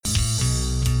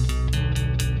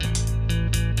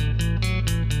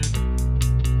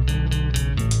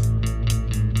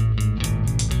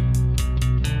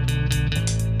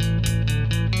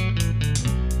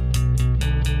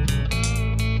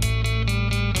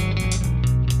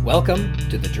Welcome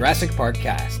to the Jurassic Park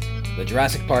Cast, the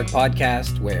Jurassic Park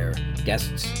podcast where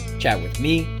guests chat with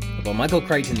me about Michael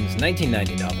Crichton's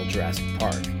 1990 novel Jurassic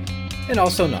Park, and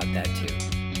also not that too.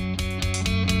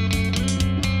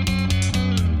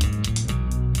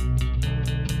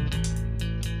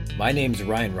 My name's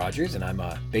Ryan Rogers, and I'm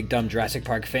a big dumb Jurassic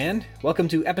Park fan. Welcome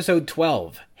to episode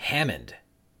 12, Hammond,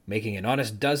 making an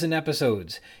honest dozen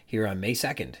episodes here on May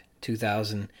 2nd,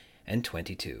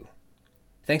 2022.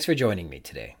 Thanks for joining me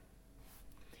today.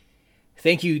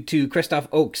 Thank you to Christoph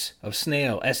Oakes of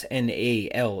Snail,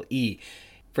 S-N-A-L-E,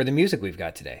 for the music we've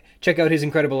got today. Check out his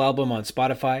incredible album on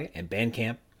Spotify and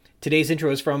Bandcamp. Today's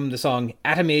intro is from the song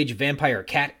Atom Age Vampire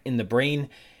Cat in the Brain,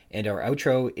 and our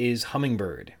outro is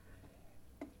Hummingbird.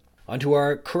 On to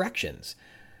our corrections.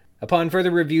 Upon further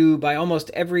review by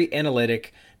almost every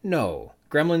analytic, no,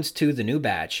 Gremlins 2 The New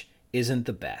Batch isn't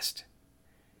the best.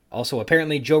 Also,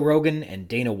 apparently Joe Rogan and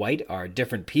Dana White are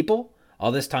different people.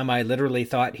 All this time I literally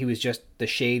thought he was just the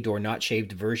shaved or not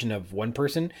shaved version of one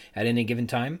person at any given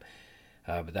time,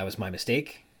 but that was my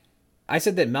mistake. I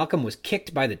said that Malcolm was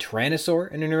kicked by the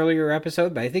Tyrannosaur in an earlier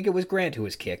episode, but I think it was Grant who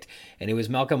was kicked, and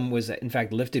Malcolm was in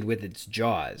fact lifted with its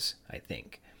jaws, I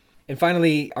think. And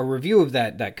finally, a review of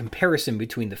that comparison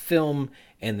between the film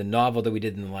and the novel that we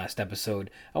did in the last episode.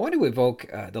 I want to evoke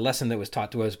the lesson that was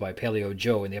taught to us by Paleo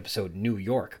Joe in the episode New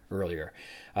York earlier.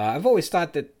 I've always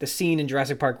thought that the scene in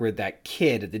Jurassic Park where that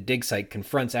kid at the dig site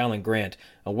confronts Alan Grant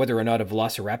on whether or not a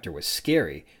velociraptor was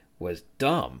scary was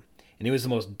dumb. And it was the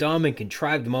most dumb and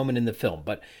contrived moment in the film.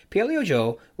 But Paleo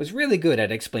Joe was really good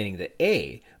at explaining that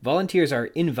A, volunteers are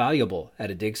invaluable at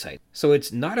a dig site, so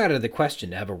it's not out of the question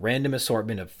to have a random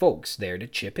assortment of folks there to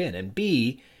chip in. And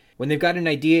B, when they've got an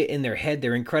idea in their head,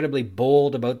 they're incredibly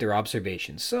bold about their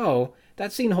observations. So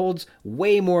that scene holds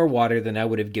way more water than I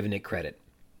would have given it credit.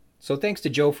 So thanks to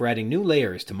Joe for adding new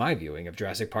layers to my viewing of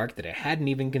Jurassic Park that I hadn't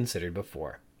even considered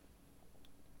before.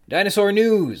 Dinosaur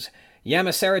news!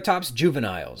 Yamaceratops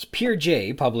juveniles. Peer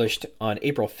J published on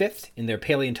April 5th in their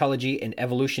Paleontology and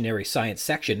Evolutionary Science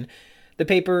section the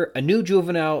paper A New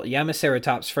Juvenile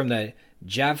Yamaceratops from the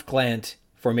Javklant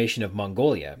Formation of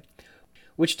Mongolia,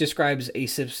 which describes a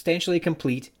substantially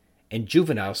complete and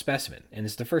juvenile specimen, and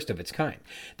is the first of its kind.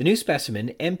 The new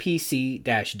specimen,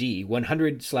 MPC-D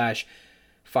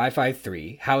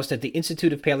 100/553, housed at the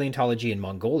Institute of Paleontology in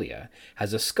Mongolia,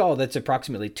 has a skull that's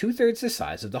approximately two-thirds the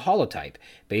size of the holotype,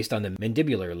 based on the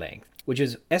mandibular length, which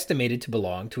is estimated to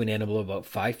belong to an animal about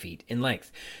 5 feet in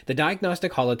length. The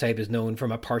diagnostic holotype is known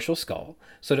from a partial skull,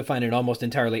 so to find an almost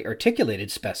entirely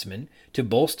articulated specimen to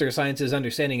bolster science's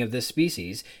understanding of this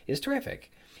species is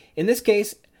terrific. In this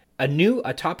case, a new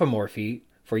autapomorphy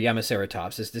for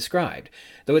Yamaceratops is described,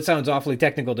 though it sounds awfully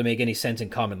technical to make any sense in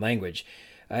common language.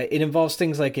 It involves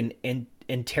things like an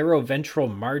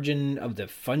enteroventral margin of the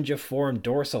fungiform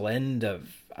dorsal end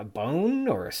of a bone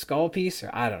or a skull piece, or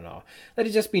I don't know. Let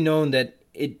it just be known that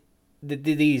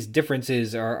these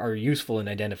differences are useful in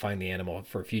identifying the animal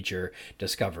for future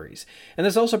discoveries. And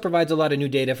this also provides a lot of new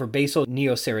data for basal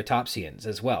Neoceratopsians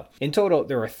as well. In total,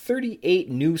 there are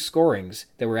 38 new scorings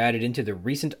that were added into the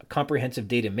recent comprehensive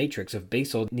data matrix of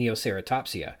basal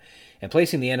Neoceratopsia, and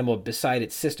placing the animal beside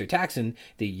its sister taxon,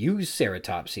 the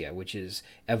Euceratopsia, which is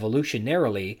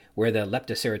evolutionarily where the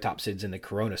Leptoceratopsids and the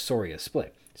Coronasauria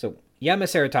split. So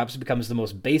Yamaceratops becomes the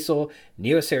most basal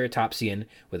Neoceratopsian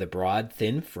with a broad,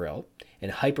 thin frill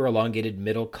and hyper-elongated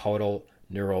middle caudal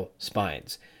neural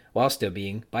spines, while still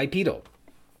being bipedal.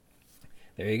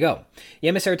 There you go.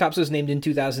 Yamaceratops was named in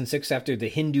 2006 after the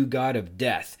Hindu god of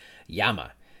death,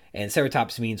 Yama, and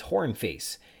ceratops means horn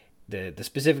face. The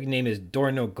specific name is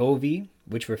Dornogovi,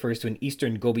 which refers to an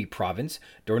eastern Gobi province,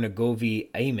 Dornogovi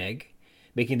Ameg,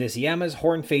 making this Yama's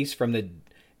horn face from the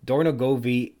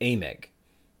Dornogovi Ameg,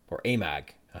 or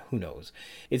Amag, who knows.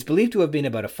 It's believed to have been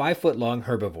about a 5-foot-long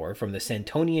herbivore from the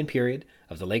Santonian period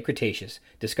of the late Cretaceous,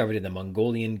 discovered in the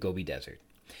Mongolian Gobi Desert.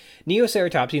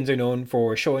 Neoceratopsians are known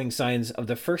for showing signs of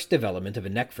the first development of a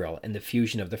neck frill and the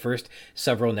fusion of the first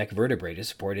several neck vertebrae to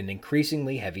support an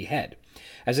increasingly heavy head.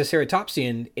 As a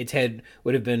ceratopsian, its head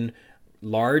would have been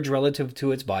large relative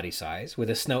to its body size, with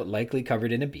a snout likely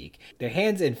covered in a beak. Their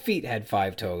hands and feet had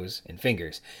 5 toes and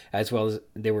fingers, as well as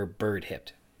they were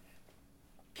bird-hipped.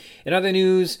 In other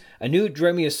news, a new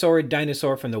dromaeosaurid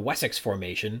dinosaur from the Wessex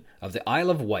Formation of the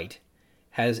Isle of Wight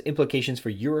has implications for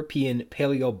European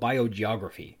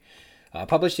paleobiogeography.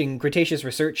 Published in Cretaceous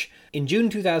Research in June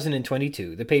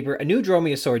 2022, the paper A New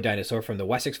Dromaeosaurid Dinosaur from the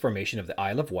Wessex Formation of the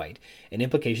Isle of Wight and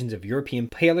Implications of European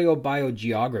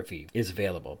Paleobiogeography is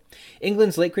available.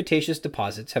 England's late Cretaceous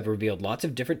deposits have revealed lots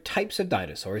of different types of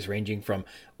dinosaurs, ranging from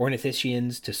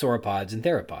ornithischians to sauropods and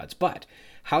theropods, but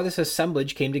how this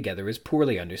assemblage came together is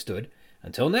poorly understood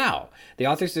until now. The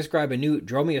authors describe a new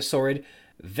dromaeosaurid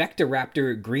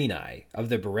Vectoraptor greeni of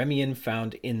the Biremian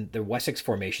found in the Wessex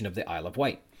Formation of the Isle of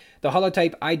Wight. The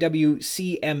holotype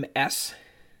IWCMS,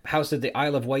 housed at the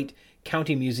Isle of Wight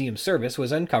County Museum Service,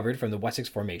 was uncovered from the Wessex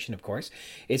Formation, of course.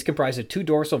 It's comprised of 2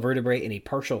 dorsal vertebrae and a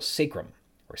partial sacrum,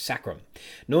 or sacrum.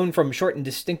 Known from short and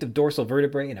distinctive dorsal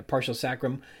vertebrae and a partial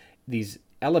sacrum, these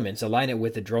elements align it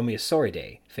with the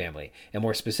Dromaeosauridae family, and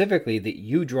more specifically the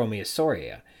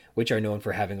Eudromaeosauria, which are known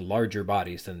for having larger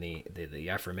bodies than the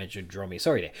aforementioned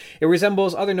Dromaeosauridae. It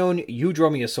resembles other known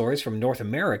Eudromaeosaurs from North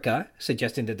America,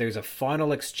 suggesting that there's a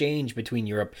faunal exchange between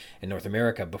Europe and North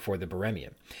America before the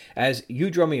Biremian. As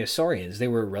Eudromaeosaurians, they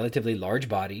were relatively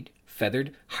large-bodied,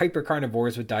 feathered,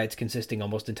 hypercarnivores with diets consisting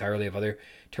almost entirely of other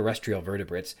terrestrial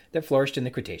vertebrates that flourished in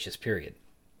the Cretaceous period.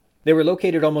 They were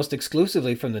located almost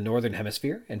exclusively from the northern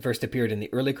hemisphere and first appeared in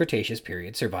the early Cretaceous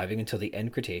period, surviving until the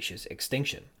end Cretaceous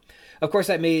extinction. Of course,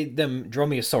 that made them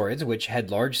dromaeosaurids, which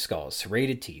had large skulls,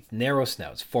 serrated teeth, narrow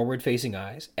snouts, forward-facing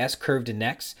eyes, S-curved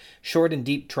necks, short and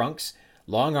deep trunks,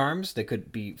 long arms that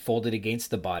could be folded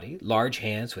against the body, large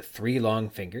hands with 3 long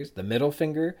fingers, the middle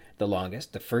finger the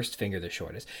longest, the first finger the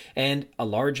shortest, and a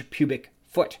large pubic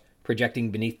foot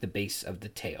projecting beneath the base of the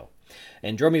tail.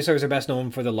 And dromaeosaurs are best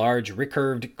known for the large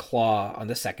recurved claw on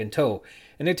the second toe,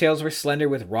 and their tails were slender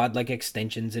with rod-like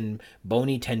extensions and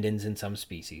bony tendons in some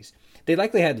species. They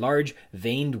likely had large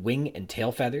veined wing and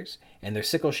tail feathers, and their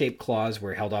sickle-shaped claws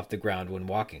were held off the ground when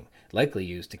walking, likely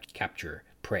used to capture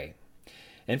prey.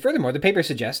 And furthermore, the paper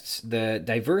suggests the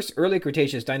diverse early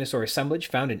Cretaceous dinosaur assemblage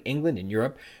found in England and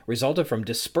Europe resulted from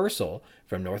dispersal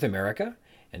from North America,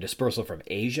 and dispersal from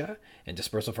Asia, and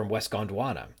dispersal from West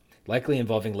Gondwana, likely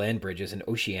involving land bridges and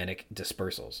oceanic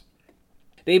dispersals.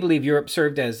 They believe Europe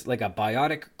served as like a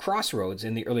biotic crossroads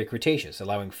in the early Cretaceous,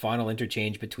 allowing faunal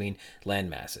interchange between land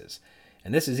masses.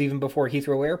 And this is even before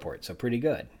Heathrow Airport, so pretty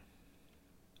good.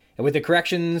 And with the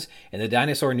corrections and the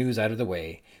dinosaur news out of the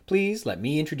way, please let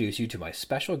me introduce you to my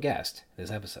special guest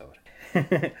this episode.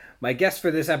 My guest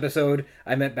for this episode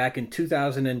I met back in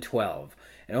 2012,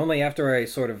 and only after I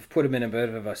sort of put him in a bit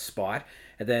of a spot,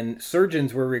 and then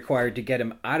surgeons were required to get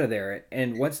him out of there,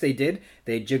 and once they did,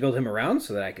 they jiggled him around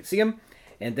so that I could see him,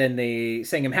 and then they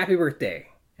sang him happy birthday,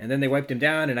 and then they wiped him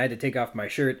down, and I had to take off my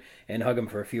shirt and hug him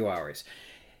for a few hours.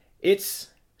 It's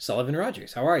Sullivan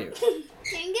Rogers. How are you?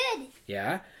 Doing good.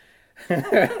 Yeah? So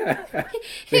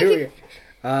here we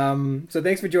go. So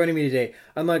thanks for joining me today.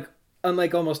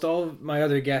 Unlike almost all of my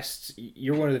other guests,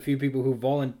 you're one of the few people who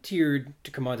volunteered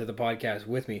to come onto the podcast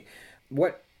with me.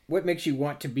 What makes you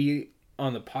want to be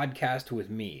on the podcast with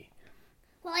me?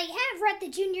 Well, I have read the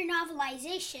junior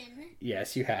novelization.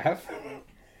 Yes, you have.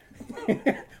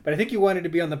 But I think you wanted to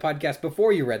be on the podcast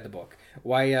before you read the book.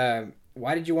 Why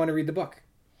did you want to read the book?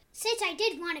 Since I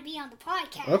did want to be on the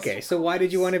podcast. Okay, so why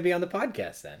did you want to be on the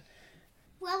podcast then?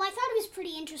 Well, I thought it was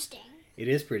pretty interesting. It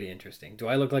is pretty interesting. Do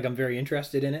I look like I'm very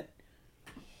interested in it?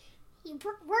 You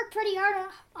work pretty hard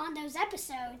on those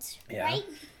episodes, Yeah. right?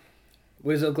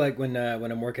 What does it look like when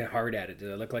I'm working hard at it?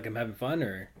 Does it look like I'm having fun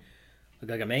or look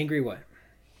like I'm angry? What?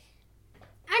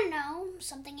 I don't know,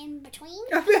 something in between.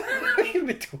 In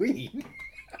between?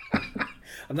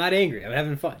 I'm not angry. I'm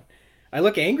having fun. I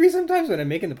look angry sometimes when I'm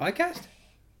making the podcast?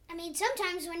 I mean,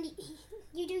 sometimes when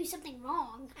you do something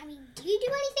wrong. I mean, do you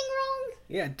do anything wrong?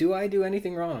 Yeah, do I do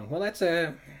anything wrong? Well, that's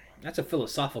a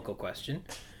philosophical question.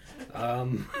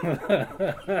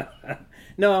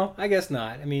 No, I guess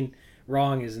not. I mean,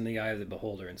 wrong is in the eye of the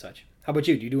beholder and such. How about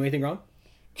you? Do you do anything wrong?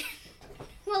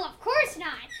 Well, of course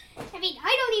not. I mean,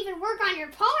 I don't even work on your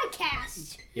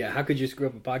podcast. Yeah, how could you screw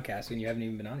up a podcast when you haven't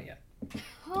even been on it yet?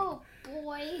 Oh,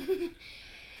 boy.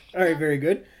 All right, very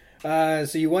good.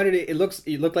 So you wanted it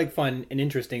looked like fun and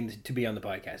interesting to be on the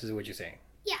podcast, is what you're saying?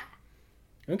 Yeah.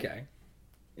 Okay.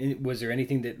 Was there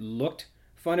anything that looked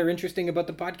fun or interesting about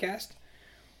the podcast?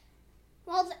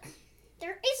 Well,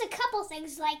 there is a couple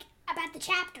things, like, about the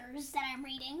chapters that I'm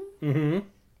reading. Mm-hmm.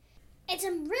 It's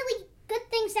some really good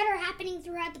things that are happening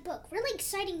throughout the book. Really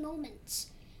exciting moments.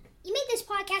 You made this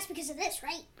podcast because of this,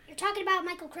 right? You're talking about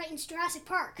Michael Crichton's Jurassic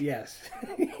Park. Yes,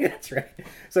 that's right.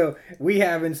 So we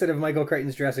have, instead of Michael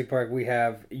Crichton's Jurassic Park,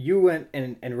 you went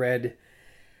and read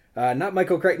not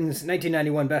Michael Crichton's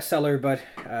 1991 bestseller, but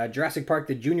Jurassic Park,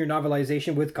 the junior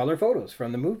novelization with color photos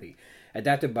from the movie,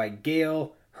 adapted by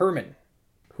Gail Herman,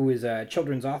 who is a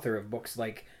children's author of books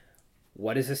like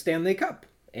What is a Stanley Cup?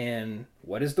 And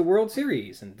What is the World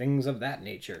Series? And things of that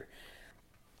nature.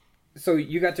 So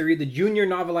you got to read the junior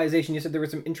novelization. You said there were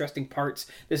some interesting parts.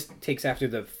 This takes after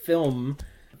the film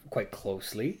quite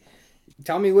closely.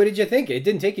 Tell me, what did you think? It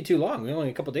didn't take you too long. Only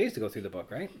a couple days to go through the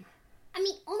book, right? I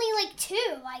mean, only like 2,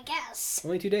 I guess.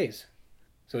 Only 2 days.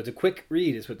 So it's a quick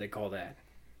read is what they call that.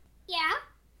 Yeah.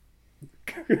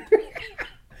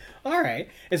 All right.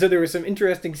 And so there were some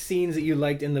interesting scenes that you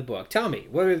liked in the book. Tell me,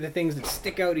 what are the things that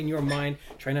stick out in your mind?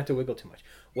 Try not to wiggle too much.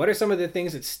 What are some of the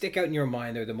things that stick out in your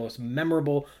mind that are the most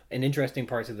memorable and interesting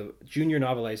parts of the junior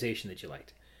novelization that you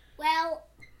liked? Well,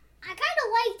 I kind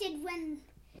of liked it when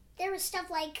there was stuff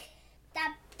like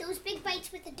that, those big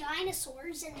fights with the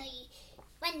dinosaurs and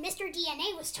when Mr.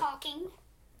 DNA was talking.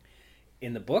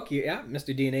 In the book, yeah,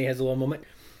 Mr. DNA has a little moment.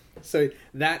 So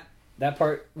that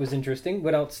part was interesting.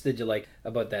 What else did you like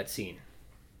about that scene?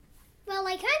 Well,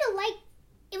 I kind of liked,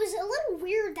 it was a little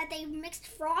weird that they mixed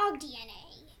frog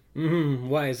DNA. Mm-hmm.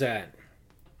 Why is that?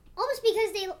 Almost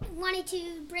because they wanted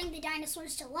to bring the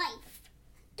dinosaurs to life.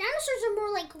 Dinosaurs are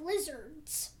more like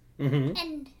lizards. Mm-hmm.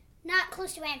 And not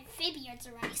close to amphibians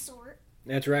or any sort.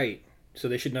 That's right. So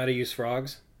they should not have used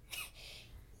frogs?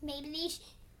 Maybe they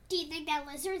do you think that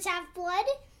lizards have blood?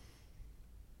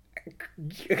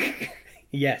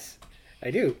 Yes,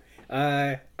 I do.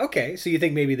 Okay, so you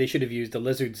think maybe they should have used a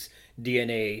lizard's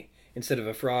DNA instead of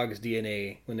a frog's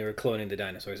DNA when they were cloning the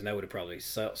dinosaurs, and that would have probably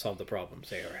solved the problems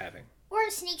they are having. Or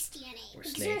a snake's DNA,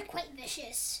 because they're quite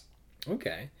vicious.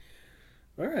 Okay.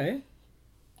 All right.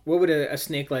 What would a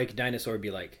snake-like dinosaur be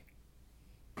like?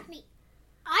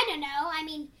 I don't know. I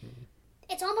mean,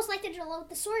 it's almost like the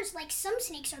Dilophosaurus. Like, some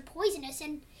snakes are poisonous,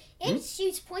 and it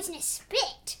shoots poisonous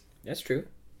spit. That's true.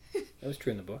 That was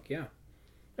true in the book, yeah.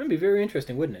 That'd be very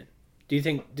interesting, wouldn't it?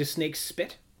 Do snakes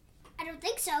spit? I don't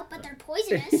think so, but they're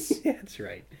poisonous. Yeah, that's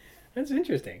right. That's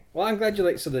interesting. Well, I'm glad you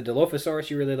liked, so the Dilophosaurus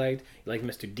you really liked. You liked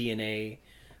Mr. DNA.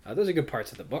 Those are good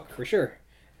parts of the book, for sure.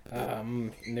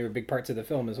 And they were big parts of the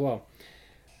film as well.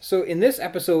 So in this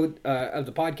episode of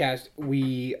the podcast,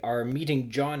 we are meeting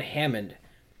John Hammond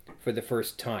for the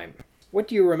first time. What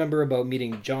do you remember about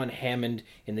meeting John Hammond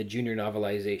in the junior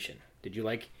novelization? Did you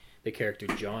like the character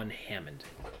John Hammond?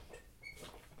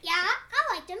 Yeah,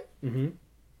 I liked him. Mm-hmm.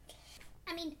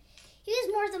 I mean, he's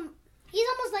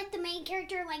almost like the main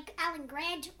character, like Alan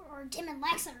Grant or Tim and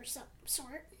Lex or some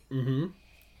sort. Mm-hmm.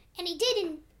 And he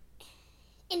did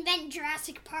invent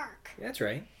Jurassic Park. That's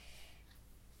right.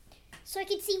 So I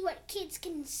could see what kids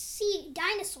can see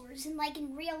dinosaurs in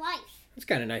real life. That's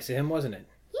kind of nice of him, wasn't it?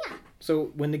 Yeah.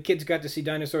 So when the kids got to see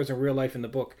dinosaurs in real life in the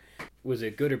book, was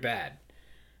it good or bad?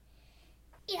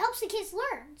 It helps the kids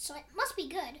learn, so it must be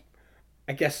good.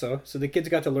 I guess so. So the kids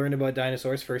got to learn about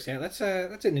dinosaurs firsthand. That's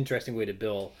an interesting way to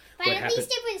bill. But at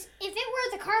least if it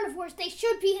were the carnivores, they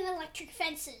should be in electric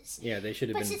fences. Yeah, they should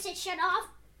have been. But since it shut off,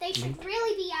 they should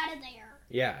really be out of there.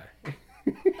 Yeah.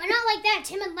 But not like that.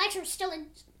 Tim and Lex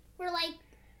were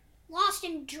lost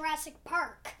in Jurassic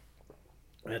Park.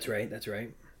 That's right. That's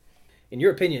right. In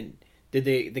your opinion, did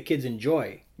the kids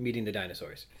enjoy meeting the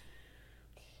dinosaurs?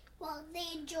 Well,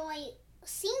 they enjoy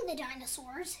seeing the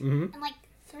dinosaurs in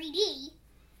 3D.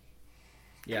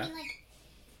 Yeah. I mean,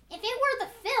 if it were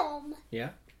the film, yeah,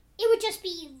 it would just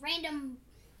be random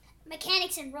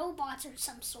mechanics and robots or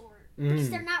some sort.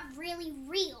 Because they're not really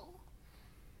real.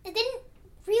 They didn't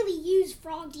really use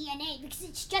frog DNA because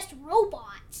it's just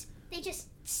robots. They just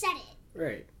said it.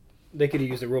 Right. They could have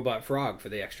used a robot frog for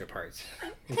the extra parts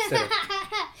instead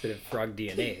of frog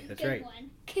DNA. That's right.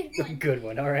 Good one. Good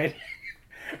one. All right.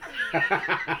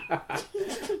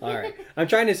 All right. I'm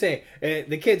trying to say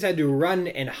the kids had to run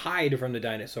and hide from the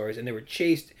dinosaurs, and they were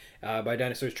chased by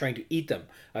dinosaurs trying to eat them.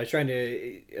 I was trying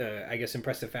to, I guess,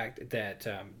 impress the fact that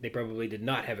they probably did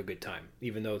not have a good time,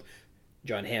 even though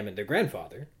John Hammond, their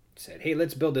grandfather, said, "Hey,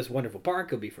 let's build this wonderful park.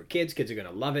 It'll be for kids. Kids are going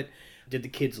to love it." Did the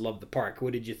kids love the park?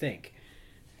 What did you think?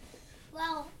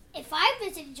 Well, if I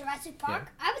visited Jurassic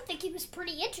Park, I would think it was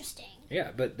pretty interesting.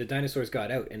 Yeah, but the dinosaurs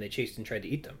got out and they chased and tried to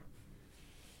eat them.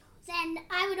 Then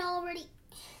I would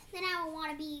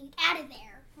want to be out of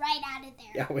there, right out of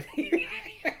there.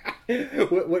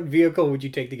 What vehicle would you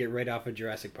take to get right off of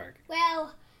Jurassic Park?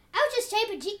 Well, I would just take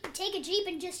a Jeep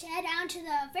and just head down to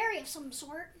the ferry of some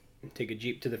sort. Take a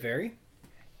Jeep to the ferry?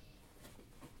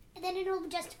 And then it'll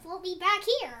just float me back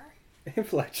here. And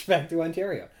flash back to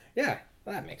Ontario. Yeah,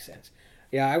 well, that makes sense.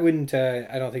 Yeah, I wouldn't,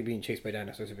 I don't think being chased by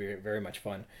dinosaurs would be very much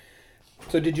fun.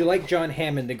 So did you like John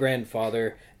Hammond, the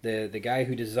grandfather, the guy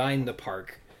who designed the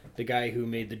park, the guy who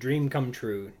made the dream come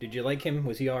true? Did you like him?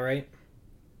 Was he all right?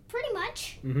 Pretty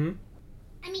much. Mm-hmm.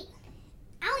 I mean,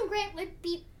 Alan Grant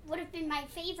would have been my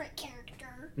favorite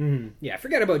character. Mm-hmm. Yeah,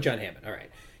 forget about John Hammond. All right.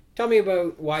 Tell me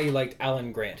about why you liked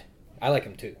Alan Grant. I like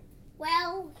him too.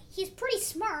 Well, he's pretty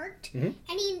smart, and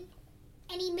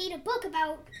he made a book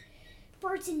about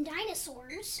birds and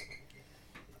dinosaurs.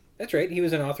 That's right. He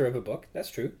was an author of a book. That's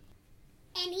true.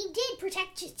 And he did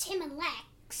protect Tim and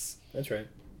Lex. That's right.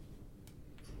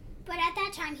 But at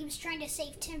that time, he was trying to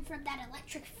save Tim from that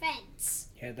electric fence.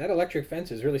 Yeah, that electric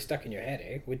fence is really stuck in your head,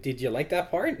 eh? Did you like that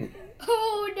part?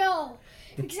 Oh, no.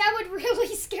 Because that would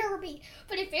really scare me.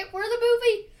 But if it were the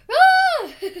movie,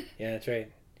 ah! Yeah, that's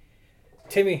right.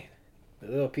 Timmy,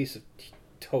 the little piece of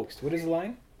toast. What is the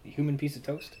line? The human piece of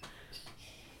toast?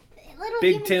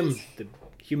 Big Tim, the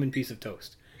human piece of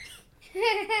toast.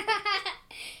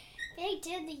 Big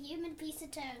Tim, the human piece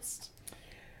of toast.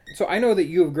 So I know that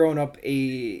you have grown up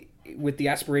with the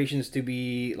aspirations to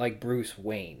be like Bruce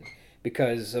Wayne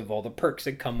because of all the perks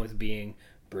that come with being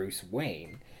Bruce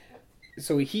Wayne.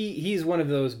 So he's one of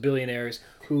those billionaires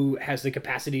who has the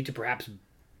capacity to perhaps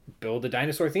build a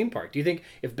dinosaur theme park. Do you think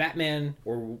if Batman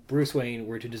or Bruce Wayne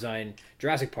were to design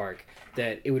Jurassic Park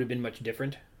that it would have been much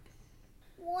different?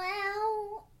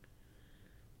 Well,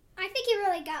 I think you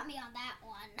really got me on that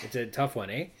one. It's a tough one,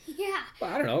 eh? Yeah.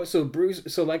 Well, I don't know.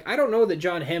 So I don't know that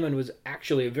John Hammond was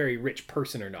actually a very rich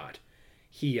person or not.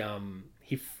 He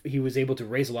was able to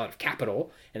raise a lot of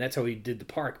capital, and that's how he did the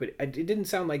park. But it didn't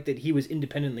sound like that he was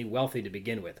independently wealthy to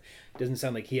begin with. It doesn't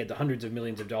sound like he had the hundreds of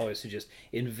millions of dollars to just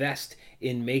invest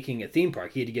in making a theme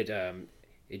park. He had to get a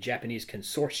Japanese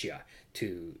consortia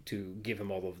to give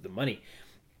him all of the money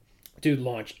to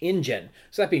launch InGen.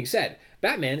 So that being said,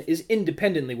 Batman is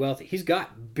independently wealthy. He's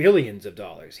got billions of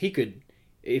dollars. He could,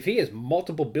 if he has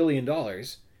multiple billions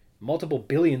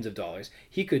of dollars,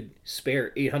 he could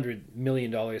spare $800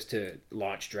 million to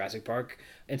launch Jurassic Park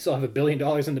and still have $1 billion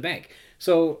in the bank.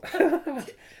 So,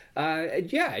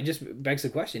 yeah, it just begs the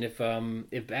question if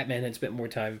Batman had spent more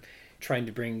time trying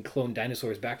to bring cloned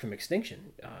dinosaurs back from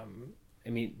extinction, I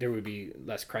mean, there would be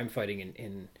less crime fighting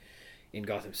in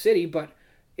Gotham City, but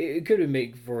it could have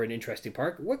made for an interesting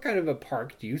park. What kind of a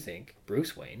park do you think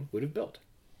Bruce Wayne would have built?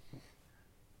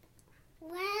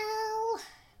 Well,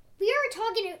 we are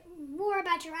talking more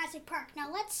about Jurassic Park.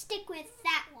 Now let's stick with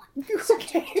that one.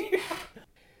 Okay.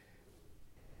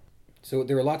 So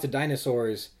there are lots of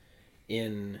dinosaurs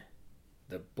in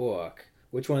the book.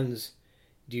 Which ones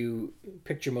do you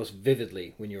picture most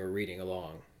vividly when you were reading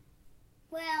along?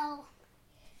 Well,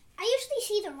 I usually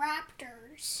see the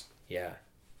raptors. Yeah.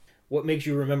 What makes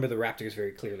you remember the raptors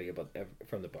very clearly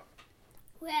from the book?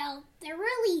 Well, they're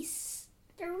really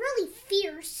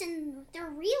fierce and they're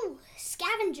real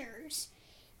scavengers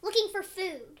looking for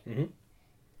food. Mm-hmm.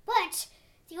 But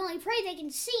the only prey they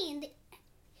can see in the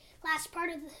last part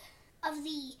of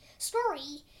the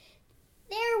story,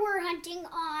 they were hunting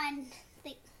on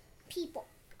the people,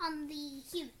 on the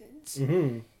humans.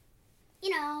 Mm-hmm. You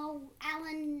know,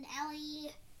 Alan,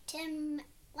 Ellie, Tim,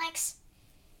 Lex.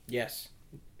 Yes.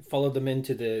 Followed them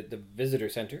into the visitor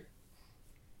center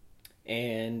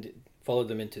and followed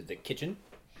them into the kitchen.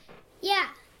 Yeah,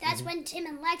 that's when Tim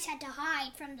and Lex had to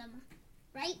hide from them,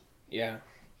 right? Yeah.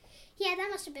 Yeah, that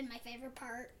must have been my favorite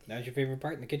part. That was your favorite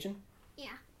part in the kitchen?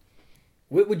 Yeah.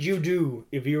 What would you do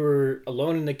if you were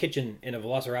alone in the kitchen and a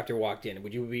velociraptor walked in?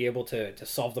 Would you be able to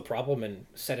solve the problem and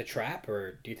set a trap,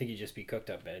 or do you think you'd just be cooked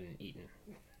up and eaten?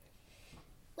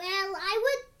 Well,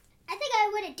 I think I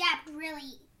would adapt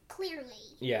really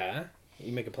clearly. Yeah?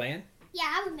 You make a plan? Yeah,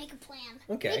 I would make a plan.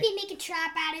 Okay. Maybe make a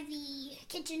trap out of the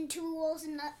kitchen tools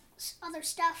and other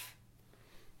stuff.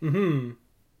 Mm-hmm.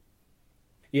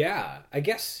 Yeah, I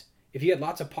guess if you had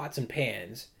lots of pots and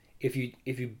pans, if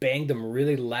you banged them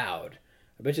really loud,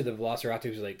 I bet you the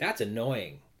velociraptors were like, that's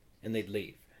annoying, and they'd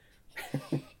leave. I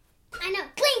know.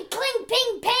 Clink, clink,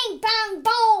 ping, pang, bang,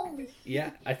 boom.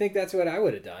 Yeah, I think that's what I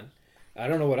would have done. I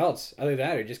don't know what else. Either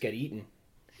that or just get eaten.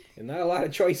 And not a lot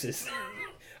of choices.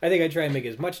 I think I'd try and make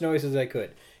as much noise as I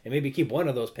could. And maybe keep one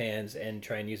of those pans and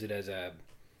try and use it as a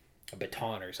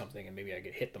baton or something. And maybe I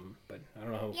could hit them. But I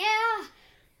don't know. Yeah.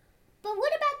 But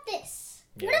what about this?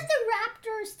 Yeah. What if the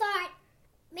raptors thought,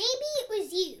 maybe it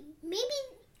was you. Maybe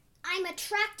I'm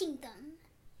attracting them.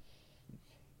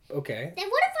 Okay. Then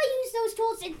what if I use those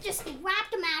tools and just wrap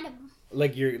them at them?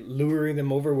 Like you're luring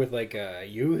them over with like a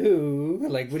yoo-hoo?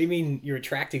 Like, what do you mean you're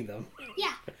attracting them?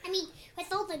 Yeah. I mean,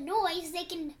 with all the noise, they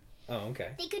can... Oh,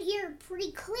 okay. They could hear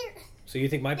pretty clear. So you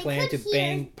think my They plan to could hear-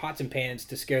 bang pots and pans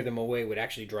to scare them away would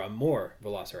actually draw more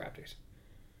velociraptors?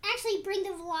 Actually bring the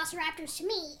velociraptors to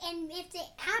me, and if it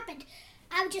happened,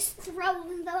 I would just throw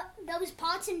those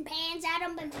pots and pans at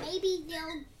them, and maybe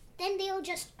they'll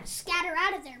just scatter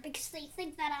out of there because they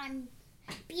think that I'm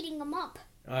beating them up.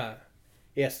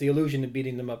 Yes, the illusion of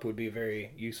beating them up would be a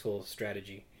very useful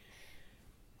strategy.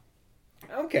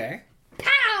 Okay.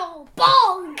 Pow!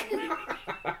 Bong!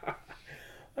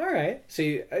 All right.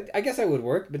 See, I guess that would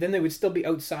work, but then they would still be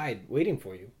outside waiting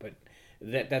for you. But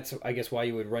that's, I guess, why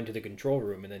you would run to the control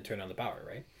room and then turn on the power,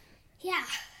 right? Yeah.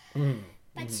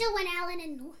 But still, when Alan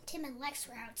and Tim and Lex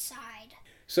were outside.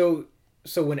 So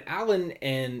when Alan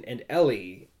and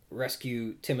Ellie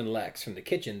rescue Tim and Lex from the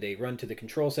kitchen, they run to the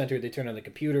control center, they turn on the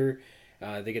computer,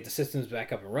 they get the systems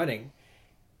back up and running,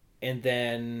 and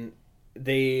then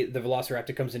the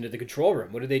Velociraptor comes into the control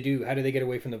room. What do they do? How do they get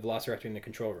away from the Velociraptor in the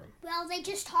control room? Well, they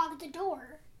just hogged the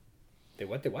door. They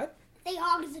what? They what? They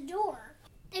hogged the door.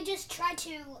 They just tried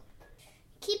to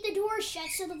keep the door shut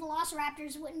so the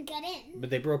Velociraptors wouldn't get in. But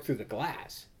they broke through the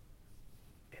glass.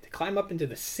 They had to climb up into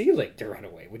the ceiling to run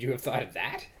away. Would you have thought of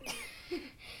that?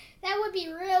 That would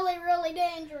be really, really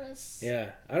dangerous.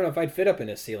 Yeah. I don't know if I'd fit up in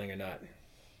this ceiling or not.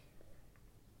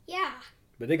 Yeah.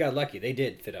 But they got lucky. They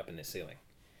did fit up in this ceiling.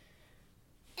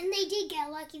 And they did get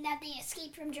lucky that they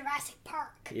escaped from Jurassic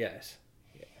Park. Yes.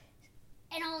 Yeah.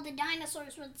 And all the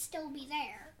dinosaurs would still be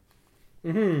there.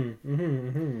 And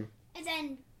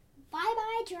then,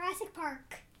 bye-bye Jurassic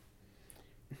Park.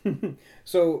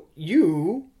 So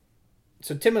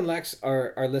Tim and Lex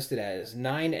are listed as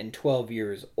 9 and 12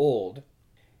 years old.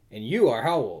 And you are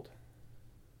how old?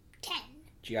 10.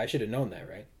 Gee, I should have known that,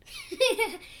 right?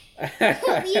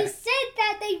 You said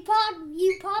that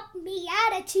you popped me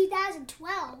out at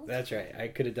 2012. That's right. I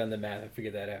could have done the math and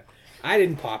figured that out. I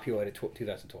didn't pop you out at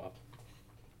 2012.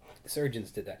 The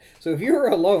surgeons did that. So if you were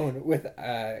alone with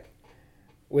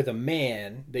a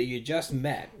man that you just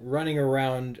met running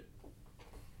around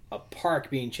a park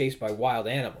being chased by wild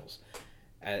animals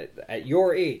at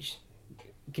your age,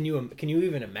 can you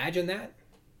even imagine that?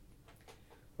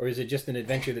 Or is it just an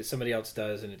adventure that somebody else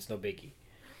does and it's no biggie?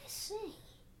 I see.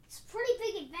 It's a pretty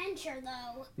big adventure,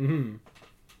 though.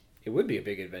 It would be a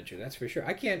big adventure, that's for sure.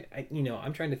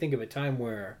 I'm trying to think of a time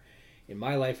where in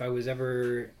my life I was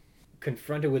ever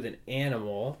confronted with an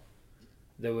animal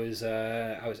that was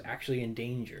I was actually in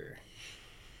danger.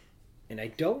 And I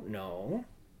don't know.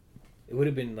 It would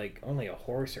have been like only a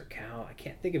horse or cow. I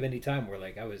can't think of any time where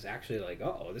like I was actually like,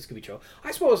 oh, this could be trouble.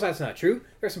 I suppose that's not true.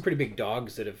 There are some pretty big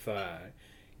dogs that have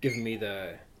given me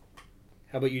the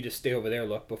how about you just stay over there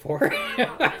look before.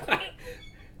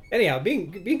 Anyhow,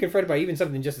 being confronted by even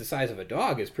something just the size of a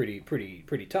dog is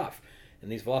pretty tough.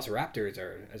 And these velociraptors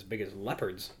are as big as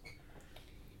leopards.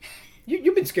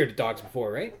 You've been scared of dogs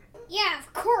before, right? Yeah,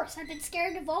 of course. I've been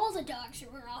scared of all the dogs who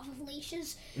were off of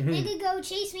leashes. They could go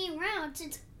chase me around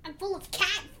since I'm full of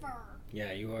cat fur.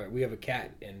 Yeah, you are. We have a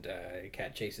cat, and a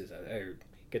cat chases us, or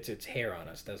gets its hair on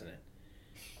us, doesn't it?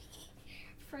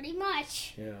 Pretty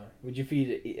much. Yeah. Would you feed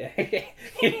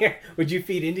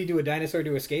Indy to a dinosaur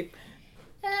to escape?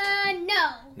 No.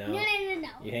 No.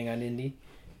 You hang on Indy?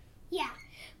 Yeah.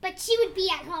 But she would be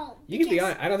at home. You can be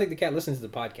on. I don't think the cat listens to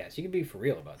the podcast. You can be for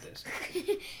real about this.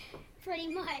 Pretty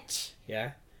much.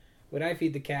 Yeah? Would I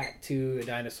feed the cat to a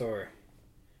dinosaur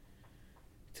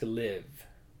to live?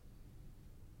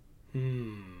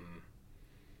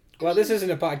 Well, this isn't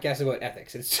a podcast about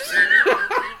ethics. It's just...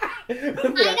 I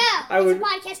know. It's a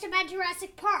podcast about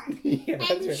Jurassic Park. Yeah,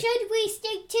 and right. should we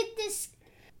stick to this?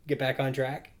 Get back on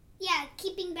track? Yeah,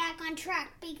 keeping back on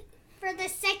track for the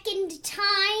second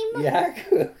time. Yeah.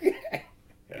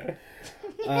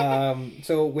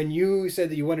 So when you said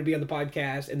that you wanted to be on the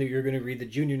podcast and that you were going to read the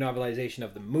junior novelization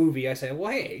of the movie, I said,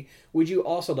 well, hey, would you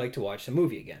also like to watch the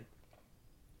movie again?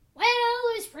 Well,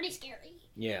 it was pretty scary.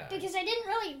 Yeah. Because I didn't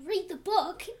really read the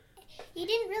book. You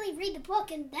didn't really read the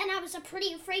book, and then I was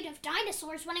pretty afraid of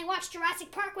dinosaurs when I watched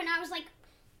Jurassic Park when I was like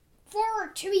 4 or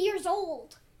 2 years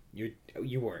old. You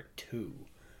weren't 2.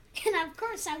 And of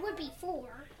course I would be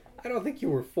 4. I don't think you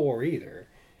were 4 either.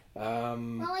 Well,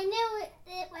 I knew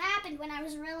it happened when I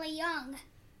was really young.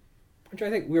 I'm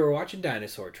trying to think. We were watching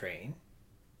Dinosaur Train,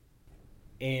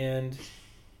 and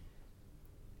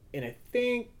I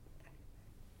think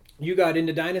you got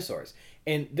into dinosaurs,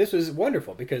 and this was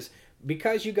wonderful because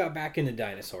you got back into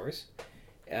dinosaurs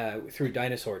through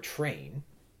Dinosaur Train.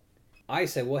 I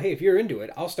said, well, hey, if you're into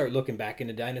it, I'll start looking back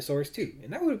into dinosaurs too,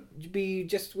 and that would be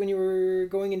just when you were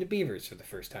going into beavers for the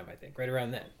first time, I think, right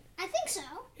around then. I think so.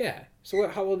 Yeah. So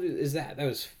how old is that? That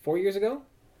was 4 years ago?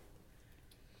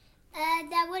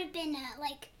 That would have been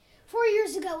like 4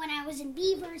 years ago when I was in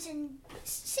beavers, and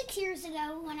 6 years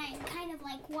ago when I kind of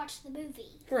like watched the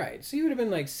movie. Right. So you would have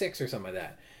been like 6 or something like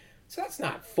that. So that's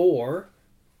not 4.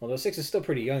 Although 6 is still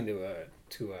pretty young to Yeah,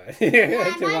 to I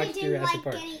watch didn't Jurassic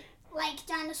Park. like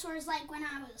dinosaurs like when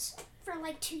I was for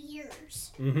like 2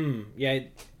 years. Yeah,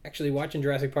 actually watching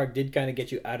Jurassic Park did kind of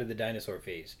get you out of the dinosaur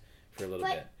phase for a little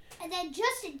bit. And then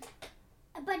just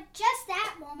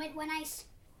that moment when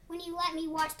you let me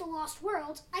watch The Lost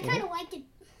World, I kind of liked it.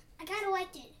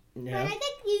 Yeah. But I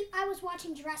think I was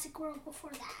watching Jurassic World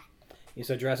before that. You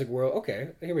saw Jurassic World. Okay,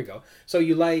 here we go. So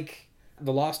you like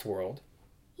The Lost World.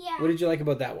 Yeah. What did you like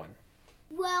about that one?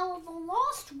 Well, the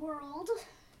Lost World.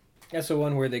 That's the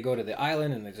one where they go to the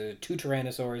island and there's two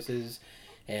Tyrannosauruses,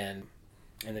 and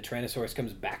the Tyrannosaurus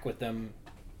comes back with them,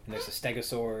 and there's the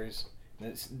Stegosaurs.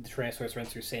 And the Tyrannosaurus runs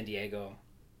through San Diego.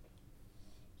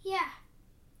 Yeah.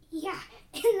 Yeah.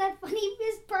 And the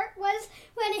funniest part was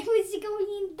when it was going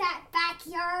in that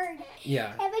backyard.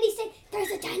 Yeah. Everybody said,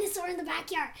 there's a dinosaur in the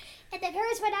backyard. And the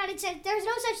parents went out and said, there's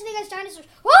no such thing as dinosaurs.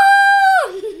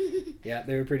 Woo! Yeah,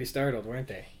 they were pretty startled, weren't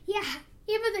they? Yeah.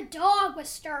 Even the dog was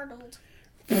startled.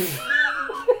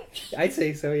 I'd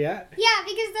say so, yeah. Yeah,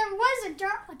 because there was a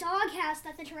dog house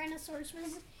that the Tyrannosaurus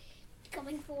was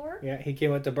going for. Yeah, he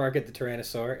came out to bark at the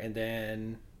Tyrannosaur, and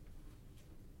then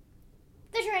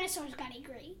the Tyrannosaurus got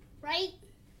angry, right?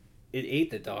 it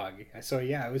ate the dog. So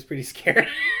yeah, I was pretty scared.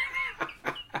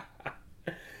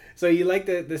 So you like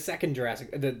the second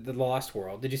Jurassic, the Lost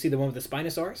World? Did you see the one with the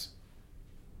Spinosaurus?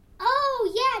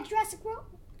 Oh yeah,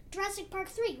 Jurassic Park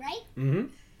 3, right? Mm-hmm.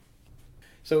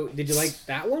 So did you like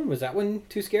that one? Was that one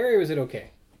too scary, or was it okay?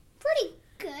 Pretty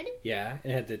good. Yeah,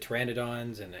 it had the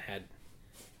Pteranodons, and it had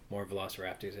more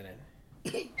Velociraptors in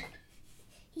it.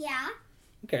 Yeah.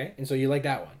 Okay, and so you like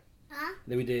that one? Huh?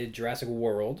 Then we did Jurassic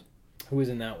World. Who was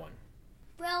in that one?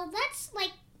 Well, that's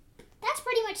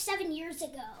pretty much 7 years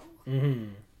ago. Mm-hmm.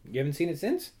 You haven't seen it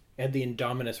since? It had the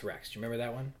Indominus Rex. Do you remember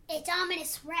that one?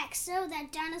 Indominus Rex, so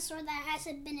that dinosaur that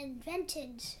hasn't been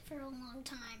invented for a long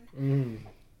time. Mm.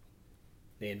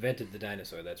 They invented the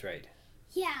dinosaur, that's right.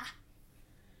 Yeah.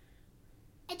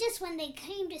 And just when they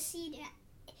came to see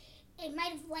it, it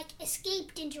might have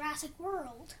escaped in Jurassic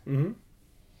World. Mm-hmm.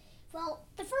 Well,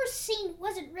 the first scene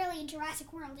wasn't really in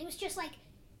Jurassic World. It was just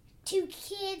two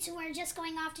kids who were just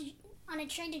going off on a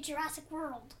train to Jurassic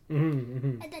World. Mm-hmm,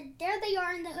 mm-hmm. And then there they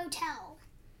are in the hotel.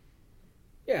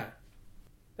 Yeah.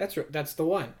 That's the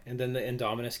one. And then the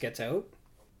Indominus gets out.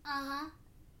 Uh-huh.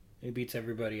 He beats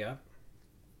everybody up.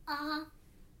 Uh-huh.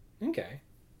 Okay.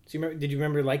 So did you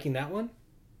remember liking that one?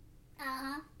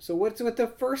 Uh-huh. So what's with the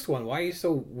first one? Why are you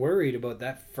so worried about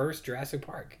that first Jurassic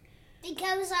Park?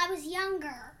 Because I was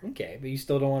younger. Okay, but you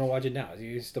still don't want to watch it now.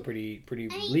 You're still pretty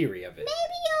leery of it.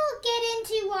 Maybe you'll get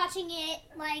into watching it,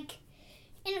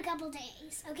 in a couple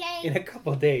days, okay? In a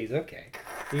couple of days, okay.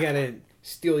 You gotta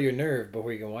steal your nerve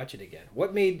before you can watch it again.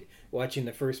 What made watching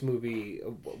the first movie,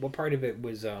 what part of it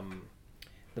was the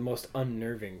most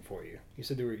unnerving for you? You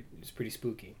said it was pretty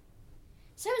spooky.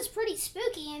 So it was pretty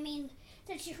spooky. I mean,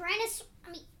 the Tyrannosaurus,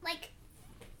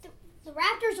 the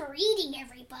raptors are eating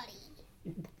everybody.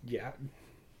 Yeah.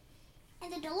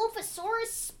 And the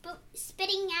Dilophosaurus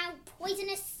spitting out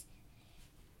poisonous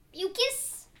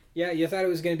mucus. Yeah, you thought it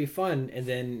was going to be fun, and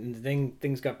then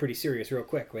things got pretty serious real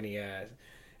quick when he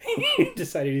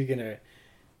decided he was going to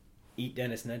eat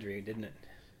Dennis Nedry, didn't it?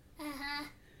 Uh-huh.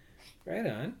 Right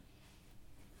on.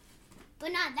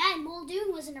 But not that.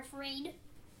 Muldoon wasn't afraid.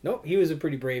 Nope, he was a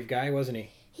pretty brave guy, wasn't he?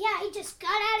 Yeah, he just got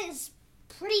out his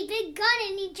pretty big gun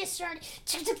and he just started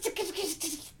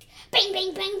bang,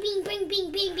 bang, bang, bing, bang,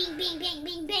 bing, bing, bing, bing, bang,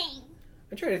 bing, bang.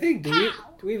 I'm trying to think, do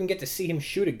Pow. we even get to see him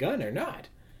shoot a gun or not?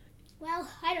 Well,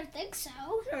 I don't think so.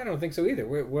 I don't think so either.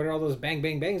 Where did all those bang,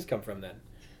 bang, bangs come from then?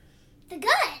 The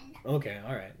gun. Okay,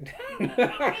 all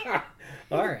right.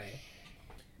 All right.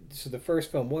 So the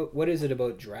first film, what is it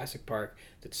about Jurassic Park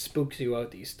that spooks you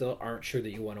out that you still aren't sure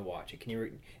that you want to watch it?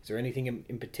 Is there anything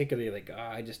in particular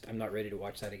I'm not ready to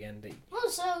watch that again?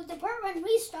 Also, the part when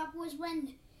we stopped was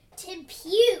when Tim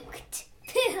puked.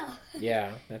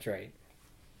 Yeah, that's right.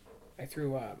 I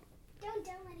threw up. Don't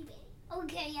tell anybody.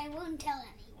 Okay, I won't tell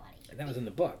anybody. And that was in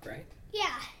the book, right?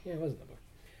 Yeah. Yeah, it was in the book.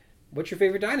 What's your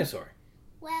favorite dinosaur?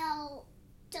 Well,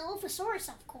 Dilophosaurus,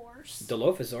 of course.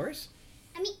 Dilophosaurus?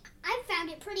 I mean, I found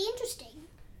it pretty interesting.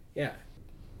 Yeah.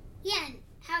 Yeah, and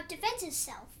how it defends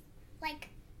itself. Like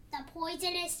the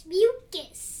poisonous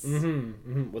mucus. Mm-hmm,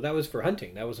 mm-hmm. Well, that was for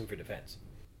hunting. That wasn't for defense.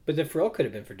 But the frill could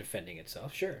have been for defending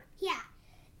itself, sure. Yeah.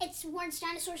 It warns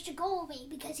dinosaurs to go away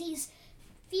because he's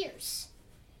fierce.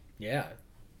 Yeah.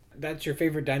 That's your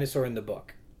favorite dinosaur in the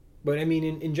book. But, I mean,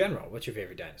 in general, what's your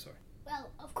favorite dinosaur? Well,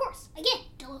 of course. Again,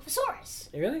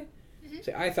 Dilophosaurus. Really? Mm-hmm.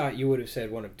 See, I thought you would have said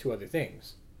one of two other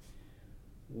things.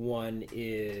 One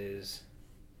is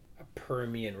a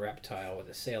Permian reptile with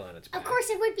a sail on its back. Of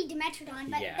course, it would be Dimetrodon,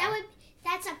 but Yeah.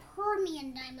 that's a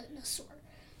Permian dinosaur.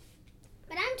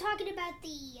 But I'm talking about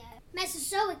the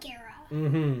Mesozoic era.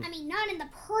 Mm-hmm. I mean, not in the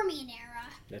Permian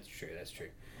era. That's true.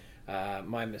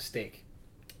 My mistake.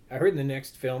 I heard in the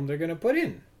next film they're going to put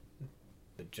in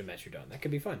the Dimetrodon. That could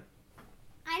be fun.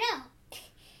 I know.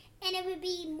 And it would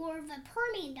be more of a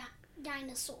Permian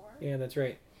dinosaur. Yeah, that's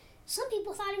right. Some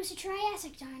people thought it was a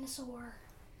Triassic dinosaur.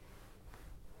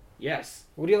 Yes.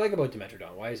 What do you like about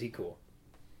Dimetrodon? Why is he cool?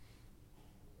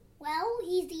 Well,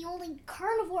 he's the only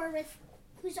carnivore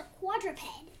who's a quadruped.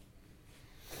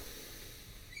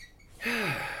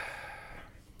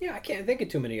 Yeah, I can't think of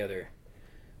too many other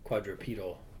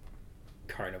quadrupedal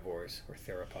carnivores or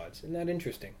theropods. Isn't that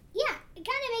interesting? Yeah, it kind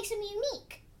of makes him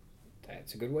unique.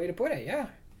 That's a good way to put it, yeah.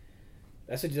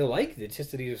 That's what you like? It's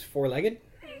just that he was four-legged?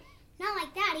 Not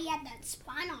like that. He had that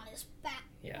spine on his back.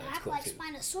 Yeah, that's cool like too.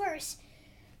 Spinosaurus.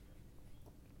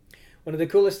 One of the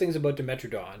coolest things about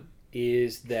Dimetrodon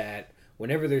is that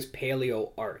whenever there's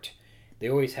paleo art, they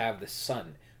always have the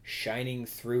sun shining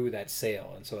through that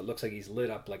sail, and so it looks like he's lit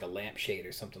up like a lampshade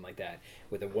or something like that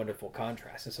with a wonderful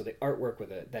contrast. And so the artwork with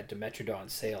that Dimetrodon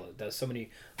sail, it does so many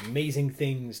amazing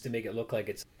things to make it look like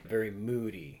it's very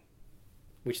moody,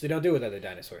 which they don't do with other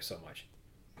dinosaurs so much.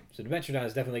 So Dimetrodon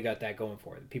has definitely got that going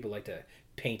for it. People like to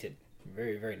paint it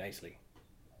very, very nicely.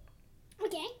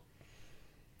 Okay.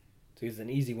 So he's an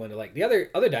easy one to like. The other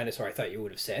dinosaur I thought you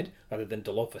would have said, other than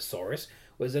Dilophosaurus,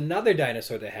 was another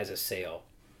dinosaur that has a sail,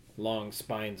 long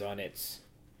spines on its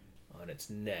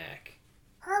neck.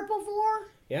 Herbivore.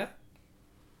 Yeah.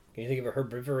 Can you think of a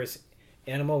herbivorous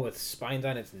animal with spines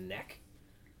on its neck?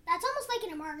 That's almost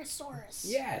like an Amargasaurus.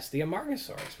 Yes, the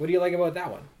Amargasaurus. What do you like about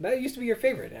that one? That used to be your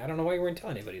favorite. I don't know why you weren't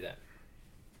telling anybody that.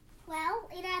 Well,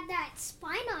 it had that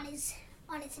spine on its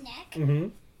neck, Mm-hmm.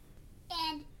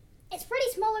 and it's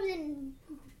pretty smaller than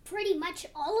pretty much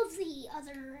all of the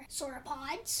other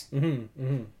sauropods. Mm-hmm.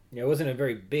 Mm-hmm. Yeah, it wasn't a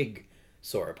very big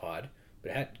sauropod,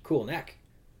 but it had a cool neck.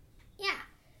 Yeah,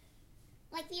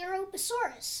 like the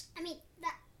Europasaurus. I mean,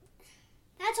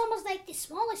 that's almost like the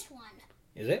smallest one.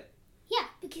 Is it? Yeah,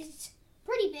 because it's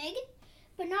pretty big,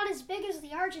 but not as big as the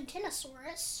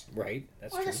Argentinosaurus. Right,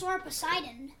 that's or true. the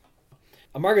Sauroposeidon.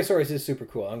 Amargasaurus is super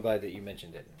cool. I'm glad that you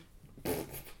mentioned it.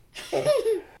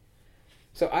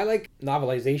 So I like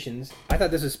novelizations. I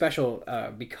thought this was special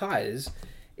because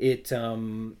it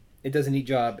does a neat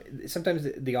job. Sometimes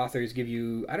the authors give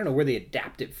you, I don't know where they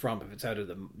adapt it from, if it's out of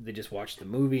they just watch the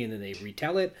movie and then they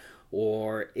retell it,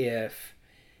 or if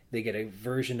they get a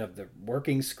version of the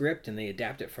working script and they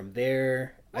adapt it from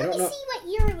there. I don't know. Let me see what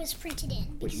year it was printed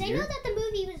in. Because What I know year? that the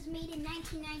movie was made in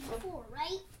 1994,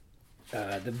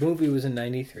 right? The movie was in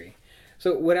 93.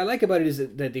 So what I like about it is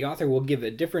that the author will give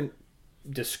a different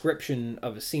description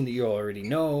of a scene that you already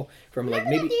know from Remember like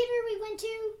maybe. the theater we went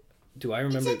to? Do I It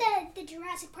remember? said that the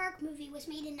Jurassic Park movie was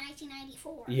made in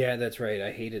 1994. Yeah, that's right.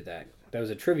 I hated that. That was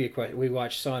a trivia question. We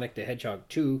watched Sonic the Hedgehog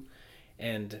 2,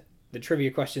 and the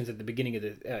trivia questions at the beginning of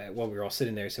the while we were all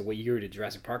sitting there said, "What year did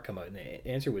Jurassic Park come out?" And the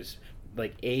answer was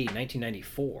like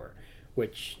 1994,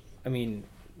 which I mean,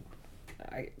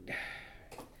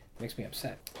 makes me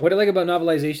upset. What I like about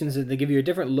novelizations is they give you a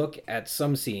different look at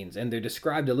some scenes, and they're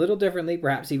described a little differently,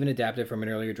 perhaps even adapted from an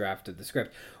earlier draft of the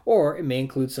script, or it may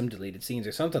include some deleted scenes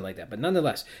or something like that. But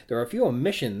nonetheless, there are a few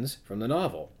omissions from the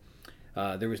novel.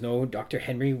 There was no Dr.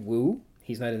 Henry Wu.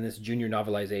 He's not in this junior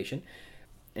novelization.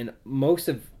 And most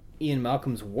of Ian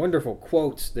Malcolm's wonderful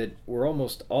quotes that were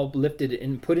almost all lifted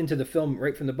and put into the film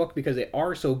right from the book because they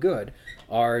are so good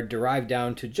are derived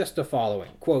down to just the following.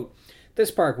 Quote,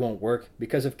 "This park won't work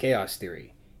because of chaos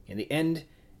theory. In the end,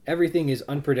 everything is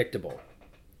unpredictable."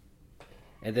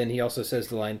 And then he also says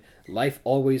the line, "Life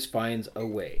always finds a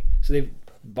way." So they've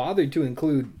bothered to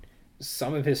include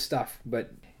some of his stuff,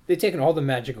 but they've taken all the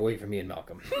magic away from Ian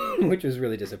Malcolm, which was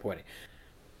really disappointing.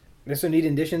 There's some neat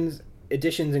additions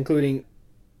including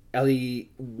Ellie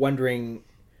wondering,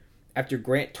 after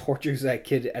Grant tortures that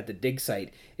kid at the dig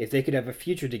site, if they could have a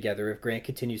future together if Grant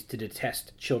continues to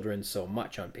detest children so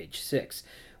much on page 6,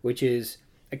 which is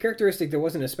a characteristic that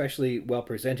wasn't especially well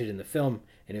presented in the film,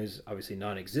 and it was obviously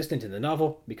non-existent in the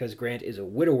novel because Grant is a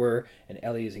widower and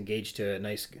Ellie is engaged to a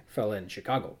nice fella in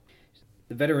Chicago.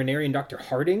 The veterinarian Dr.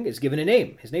 Harding is given a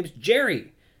name. His name's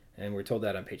Jerry, and we're told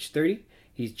that on page 30.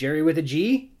 He's Jerry with a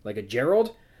G, like a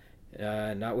Gerald,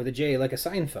 not with a J, like a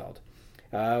Seinfeld.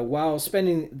 While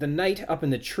spending the night up in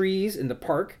the trees in the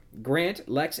park, Grant,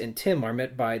 Lex, and Tim are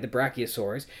met by the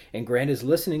Brachiosaurs, and Grant is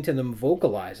listening to them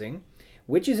vocalizing,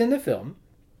 which is in the film,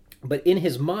 but in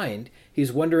his mind,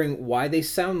 he's wondering why they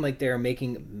sound like they're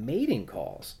making mating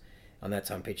calls. And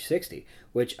that's on page 60,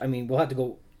 which, I mean, we'll have to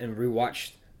go and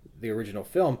rewatch the original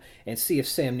film and see if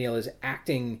Sam Neill is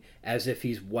acting as if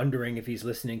he's wondering if he's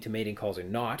listening to mating calls or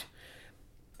not.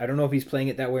 I don't know if he's playing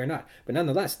it that way or not. But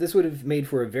nonetheless, this would have made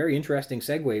for a very interesting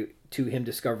segue to him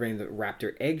discovering the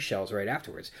raptor eggshells right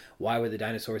afterwards. Why would the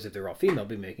dinosaurs, if they're all female,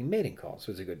 be making mating calls?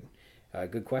 Was a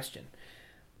good question.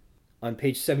 On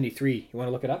page 73, you want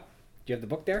to look it up? Do you have the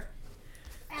book there?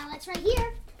 Well, it's right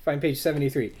here. Find page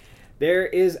 73. There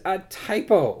is a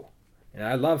typo. And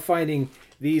I love finding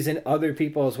these in other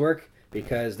people's work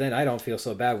because then I don't feel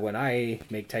so bad when I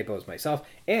make typos myself,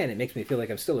 and it makes me feel like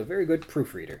I'm still a very good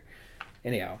proofreader.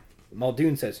 Anyhow,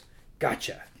 Muldoon says,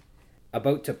 "Gotcha.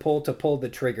 About to pull the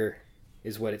trigger,"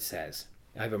 is what it says.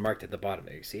 I have it marked at the bottom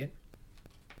there. You see it?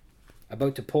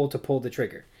 About to pull the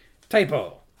trigger.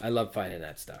 Typo. I love finding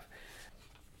that stuff.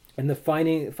 And the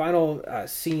final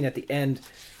scene at the end,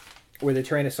 where the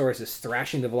Tyrannosaurus is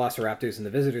thrashing the Velociraptors in the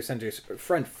visitor center's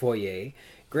front foyer,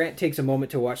 Grant takes a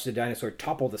moment to watch the dinosaur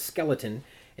topple the skeleton,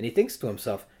 and he thinks to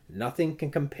himself, nothing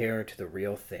can compare to the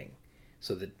real thing.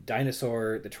 So the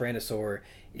Tyrannosaur,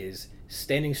 is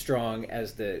standing strong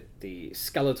as the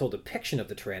skeletal depiction of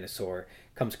the Tyrannosaur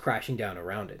comes crashing down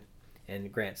around it.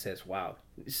 And Grant says, wow,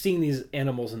 seeing these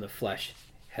animals in the flesh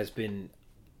has been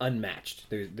unmatched.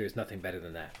 There's nothing better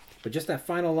than that. But just that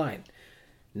final line,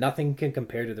 nothing can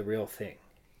compare to the real thing.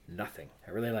 Nothing.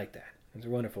 I really like that. It's a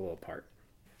wonderful little part.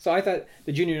 So I thought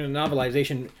the junior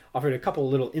novelization offered a couple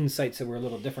little insights that were a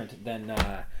little different than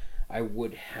I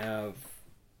would have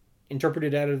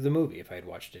interpreted out of the movie if I had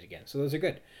watched it again. So those are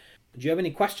good. Do you have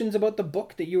any questions about the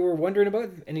book that you were wondering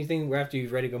about? Anything where after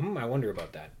you've read it, go, I wonder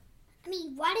about that. I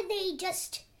mean, why did they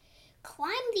just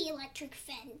climb the electric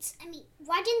fence? I mean,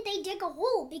 why didn't they dig a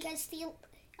hole? Because the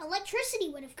electricity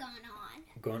would have gone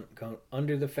on. Gone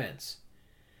under the fence.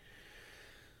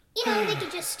 You know, they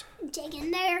could just dig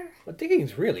in there. Well,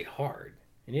 digging's really hard.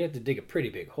 And you have to dig a pretty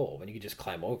big hole when you could just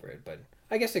climb over it. But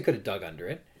I guess they could have dug under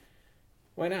it.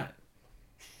 Why not?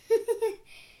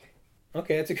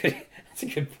 Okay, that's a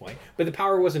good point. But the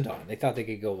power wasn't on. They thought they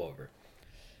could go over.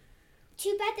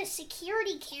 Too bad the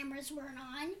security cameras weren't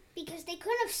on, because they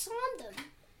couldn't have saw them.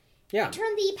 Yeah.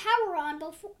 Turn the power on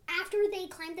after they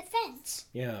climbed the fence.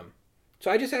 Yeah.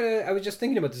 So I was just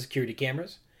thinking about the security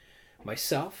cameras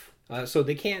myself. So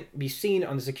they can't be seen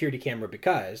on the security camera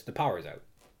because the power's out.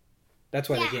 That's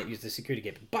why they can't use the security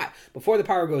camera. But before the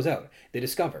power goes out, they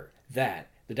discover that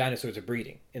the dinosaurs are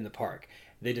breeding in the park.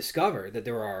 They discover that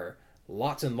there are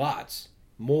lots and lots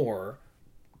more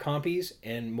compies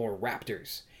and more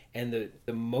raptors. And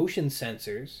the motion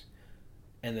sensors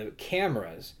and the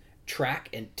cameras track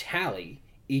and tally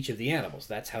each of the animals.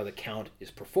 That's how the count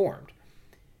is performed.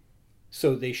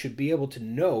 So they should be able to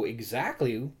know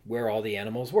exactly where all the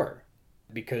animals were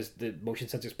because the motion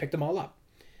sensors picked them all up.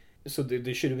 So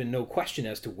there should have been no question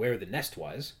as to where the nest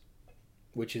was,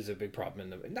 which is a big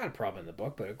problem not a problem in the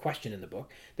book, but a question in the book.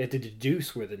 They have to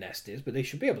deduce where the nest is, but they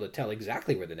should be able to tell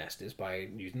exactly where the nest is by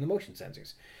using the motion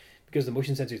sensors, because the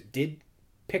motion sensors did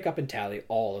pick up and tally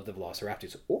all of the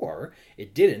velociraptors, or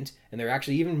it didn't, and there are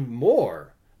actually even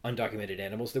more undocumented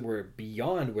animals that were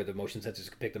beyond where the motion sensors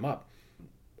could pick them up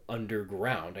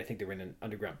underground. I think they were in an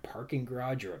underground parking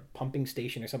garage or a pumping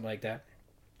station or something like that.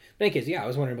 But in any case, I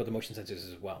was wondering about the motion sensors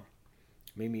as well.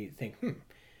 It made me think,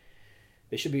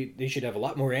 they should have a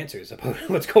lot more answers about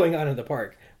what's going on in the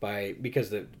park because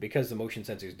the motion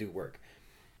sensors do work.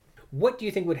 What do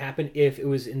you think would happen if it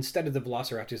was, instead of the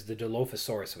velociraptors, the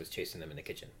Dilophosaurus was chasing them in the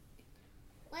kitchen?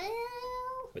 Well,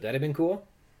 Would that have been cool?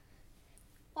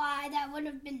 why, that would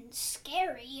have been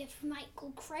scary if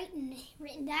Michael Crichton had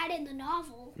written that in the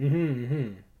novel.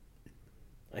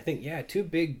 I think, two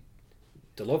big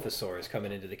Dilophosaurs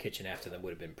coming into the kitchen after them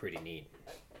would have been pretty neat.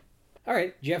 All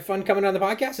right. Did you have fun coming on the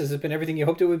podcast? Has it been everything you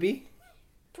hoped it would be?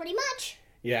 Pretty much.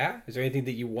 Yeah? Is there anything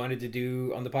that you wanted to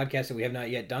do on the podcast that we have not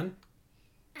yet done?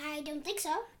 I don't think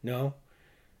so. No?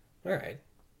 All right.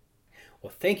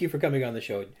 Well, thank you for coming on the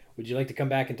show. Would you like to come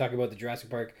back and talk about the Jurassic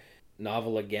Park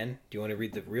novel again? Do you want to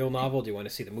read the real novel? Do you want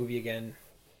to see the movie again?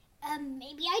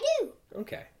 Maybe I do.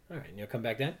 Okay. All right. And you'll come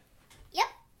back then?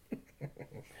 Yep.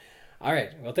 All right.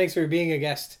 Well, thanks for being a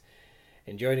guest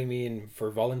and joining me and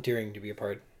for volunteering to be a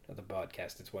part of the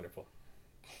podcast. It's wonderful.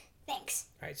 Thanks.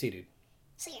 All right. See you, dude.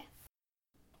 See ya.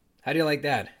 How do you like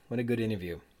that? What a good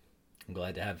interview. I'm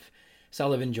glad to have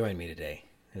Sullivan join me today.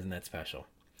 Isn't that special?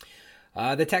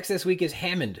 The text this week is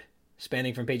Hammond,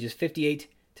 spanning from pages 58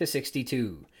 to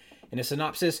 62. In a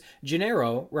synopsis,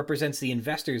 Gennaro represents the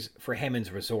investors for Hammond's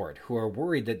resort, who are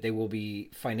worried that they will be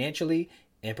financially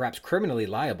and perhaps criminally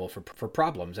liable for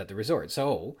problems at the resort.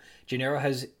 So, Gennaro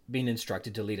has been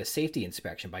instructed to lead a safety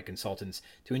inspection by consultants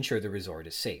to ensure the resort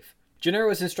is safe. Gennaro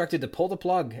is instructed to pull the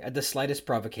plug at the slightest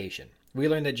provocation. We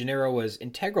learned that Gennaro was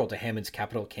integral to Hammond's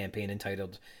capital campaign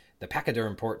entitled the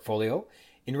Pachyderm Portfolio,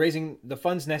 in raising the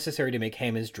funds necessary to make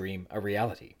Hammond's dream a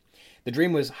reality. The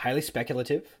dream was highly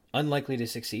speculative, unlikely to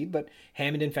succeed, but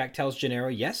Hammond in fact tells Gennaro,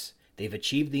 yes, they've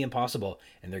achieved the impossible,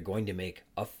 and they're going to make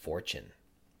a fortune.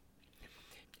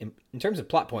 In terms of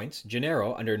plot points,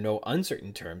 Gennaro, under no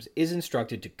uncertain terms, is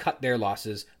instructed to cut their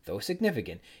losses, though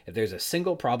significant, if there's a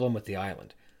single problem with the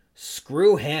island.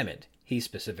 Screw Hammond, he's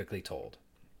specifically told.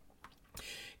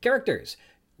 Characters.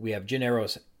 We have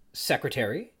Gennaro's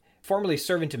secretary, formerly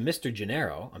servant to Mr.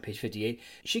 Gennaro, on page 58.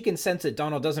 She can sense that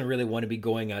Donald doesn't really want to be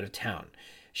going out of town.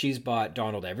 She's bought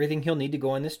Donald everything he'll need to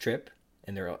go on this trip,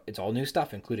 and it's all new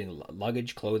stuff, including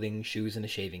luggage, clothing, shoes, and a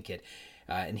shaving kit.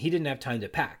 And he didn't have time to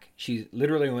pack. She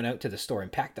literally went out to the store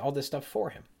and packed all this stuff for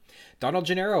him. Donald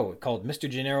Gennaro, called Mr.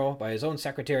 Gennaro by his own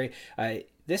secretary,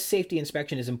 this safety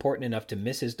inspection is important enough to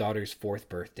miss his daughter's 4th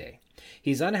birthday.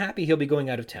 He's unhappy he'll be going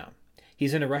out of town.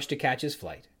 He's in a rush to catch his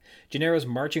flight. Gennaro's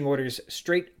marching orders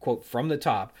straight, quote, from the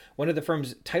top. One of the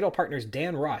firm's title partners,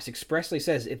 Dan Ross, expressly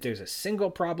says if there's a single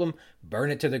problem,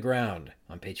 burn it to the ground,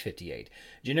 on page 58.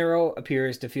 Gennaro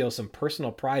appears to feel some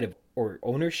personal pride or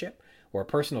ownership, or a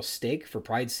personal stake, for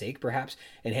pride's sake perhaps,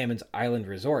 in Hammond's island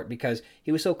resort because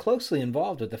he was so closely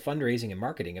involved with the fundraising and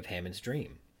marketing of Hammond's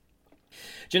dream.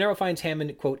 Gennaro finds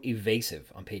Hammond, quote,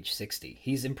 evasive, on page 60.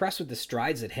 He's impressed with the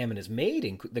strides that Hammond has made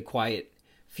in the quiet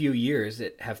few years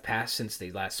that have passed since they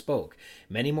last spoke.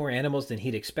 Many more animals than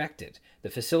he'd expected. The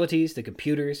facilities, the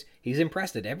computers, he's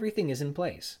impressed that everything is in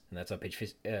place. And that's on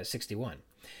page 61.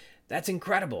 That's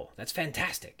incredible. That's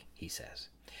fantastic, he says.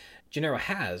 Gennaro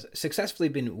has successfully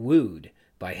been wooed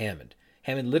by Hammond.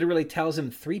 Hammond literally tells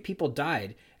him 3 people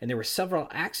died and there were several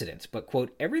accidents, but,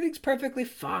 quote, everything's perfectly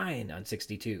fine, on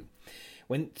 62.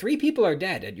 When 3 people are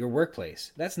dead at your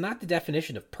workplace, that's not the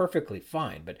definition of perfectly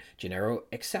fine, but Gennaro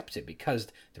accepts it because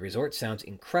the resort sounds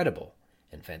incredible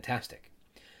and fantastic.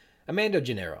 Amanda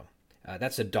Gennaro,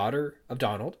 that's the daughter of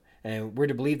Donald, and we're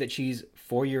to believe that she's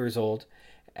 4 years old,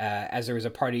 as there was a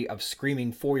party of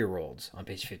screaming 4-year-olds on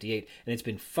page 58, and it's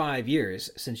been 5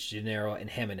 years since Gennaro and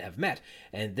Hammond have met,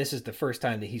 and this is the first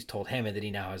time that he's told Hammond that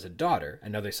he now has a daughter,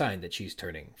 another sign that she's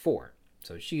turning 4.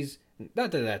 So she's,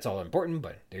 not that that's all important,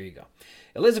 but there you go.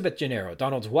 Elizabeth Gennaro,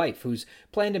 Donald's wife, who's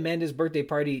planned Amanda's birthday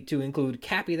party to include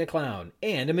Cappy the Clown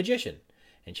and a magician,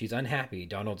 and she's unhappy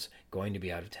Donald's going to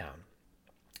be out of town.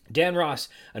 Dan Ross,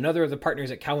 another of the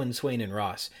partners at Cowan, Swain, and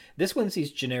Ross. This one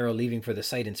sees Gennaro leaving for the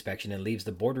site inspection and leaves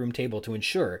the boardroom table to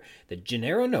ensure that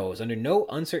Gennaro knows under no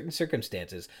uncertain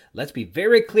circumstances. Let's be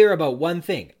very clear about one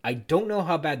thing. I don't know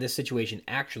how bad this situation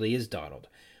actually is, Donald,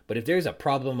 but if there's a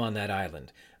problem on that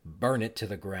island, burn it to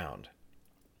the ground.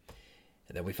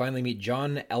 And then we finally meet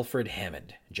John Alfred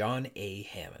Hammond. John A.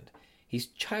 Hammond. He's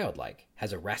childlike,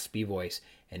 has a raspy voice,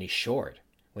 and he's short.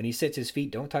 When he sits, his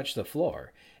feet don't touch the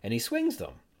floor, and he swings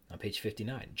them. On page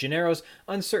 59. Gennaro's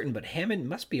uncertain, but Hammond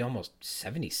must be almost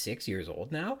 76 years old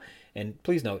now. And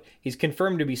please note, he's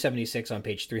confirmed to be 76 on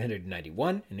page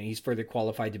 391, and he's further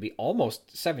qualified to be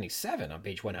almost 77 on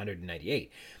page 198.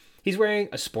 He's wearing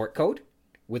a sport coat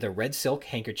with a red silk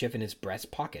handkerchief in his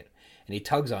breast pocket, and he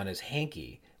tugs on his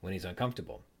hanky when he's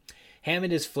uncomfortable.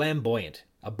 Hammond is flamboyant,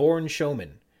 a born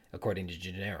showman, according to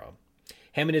Gennaro.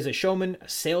 Hammond is a showman, a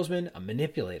salesman, a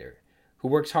manipulator, who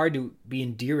works hard to be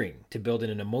endearing, to build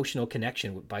an emotional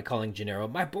connection by calling Gennaro,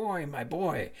 my boy,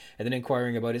 and then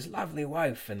inquiring about his lovely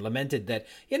wife, and lamented that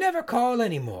you never call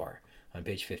anymore, on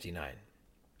page 59.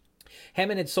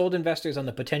 Hammond had sold investors on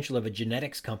the potential of a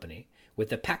genetics company with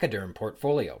the Pachyderm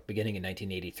portfolio, beginning in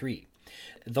 1983.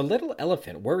 The little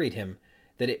elephant worried him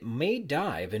that it may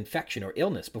die of infection or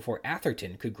illness before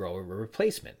Atherton could grow a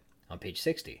replacement, on page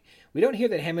 60. We don't hear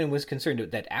that Hammond was concerned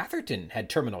that Atherton had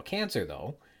terminal cancer,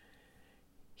 though.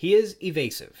 He is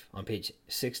evasive on page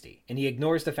 60, and he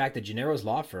ignores the fact that Gennaro's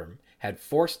law firm had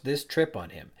forced this trip on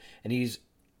him, and he's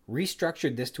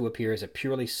restructured this to appear as a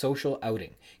purely social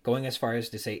outing, going as far as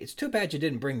to say, it's too bad you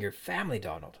didn't bring your family,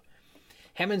 Donald.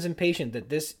 Hammond's impatient that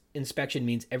this inspection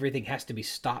means everything has to be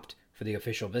stopped for the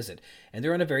official visit, and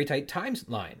they're on a very tight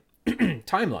timeline.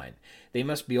 They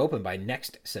must be open by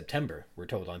next September, we're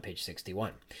told on page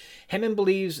 61. Hammond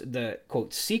believes the,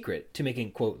 quote, secret to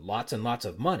making, quote, lots and lots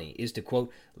of money is to,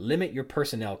 quote, limit your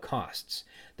personnel costs.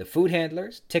 The food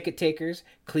handlers, ticket takers,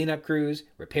 cleanup crews,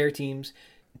 repair teams,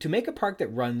 to make a park that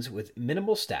runs with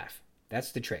minimal staff.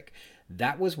 That's the trick.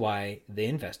 That was why they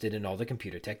invested in all the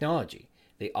computer technology.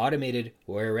 They automated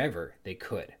wherever they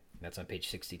could. That's on page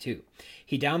 62.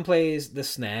 He downplays the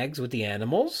snags with the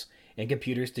animals and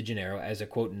computers to Gennaro as a,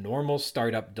 quote, normal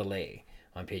startup delay,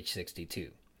 on page 62.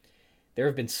 There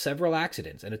have been several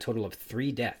accidents and a total of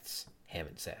 3 deaths,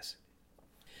 Hammond says.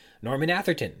 Norm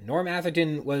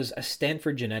Atherton was a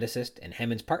Stanford geneticist and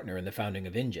Hammond's partner in the founding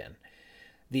of InGen.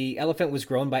 The elephant was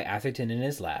grown by Atherton in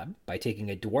his lab by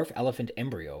taking a dwarf elephant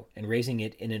embryo and raising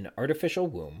it in an artificial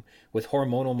womb with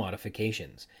hormonal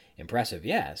modifications. Impressive,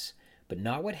 yes, but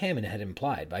not what Hammond had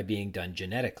implied by being done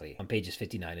genetically, on pages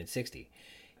 59 and 60.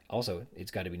 Also,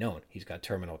 it's got to be known, he's got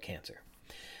terminal cancer.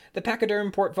 The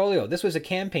Pachyderm portfolio. This was a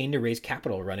campaign to raise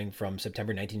capital running from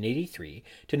September 1983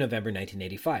 to November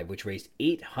 1985, which raised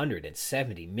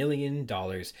 $870 million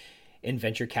in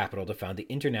venture capital to found the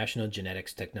International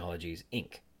Genetics Technologies,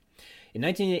 Inc. In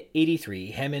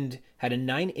 1983, Hammond had a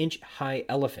 9-inch high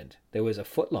elephant that was a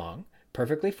foot long,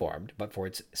 perfectly formed, but for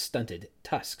its stunted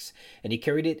tusks, and he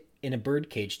carried it in a bird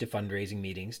cage to fundraising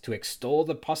meetings to extol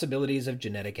the possibilities of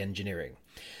genetic engineering.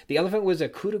 The elephant was a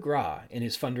coup de grace in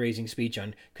his fundraising speech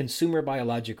on consumer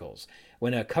biologicals,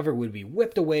 when a cover would be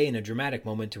whipped away in a dramatic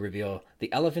moment to reveal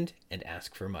the elephant and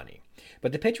ask for money.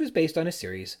 But the pitch was based on a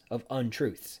series of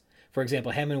untruths. For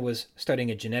example, Hammond was starting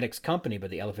a genetics company,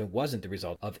 but the elephant wasn't the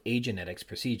result of a genetics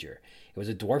procedure. It was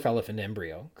a dwarf elephant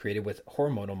embryo created with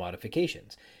hormonal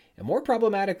modifications. And more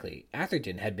problematically,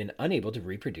 Atherton had been unable to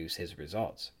reproduce his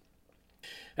results.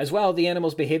 As well, the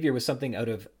animal's behavior was something out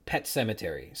of Pet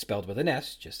Sematary, spelled with an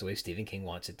S, just the way Stephen King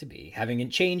wants it to be, having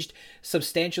changed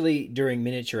substantially during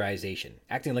miniaturization,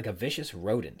 acting like a vicious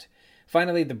rodent.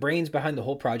 Finally, the brains behind the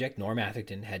whole project, Norm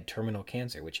Atherton, had terminal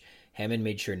cancer, which Hammond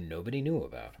made sure nobody knew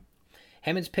about.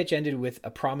 Hammond's pitch ended with a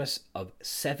promise of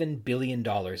 $7 billion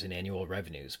in annual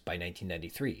revenues by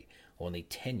 1993, only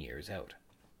 10 years out.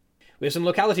 We have some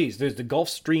localities. There's the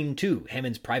Gulfstream II,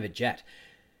 Hammond's private jet.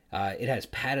 It has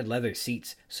padded leather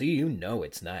seats, so you know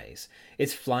it's nice.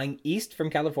 It's flying east from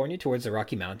California towards the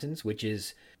Rocky Mountains, which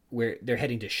is where they're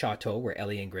heading to Chateau, where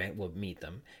Ellie and Grant will meet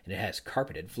them, and it has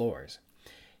carpeted floors.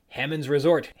 Hammond's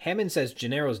Resort. Hammond says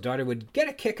Gennaro's daughter would get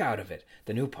a kick out of it,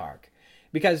 the new park,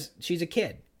 because she's a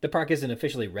kid. The park isn't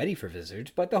officially ready for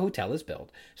visitors, but the hotel is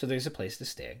built, so there's a place to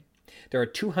stay. There are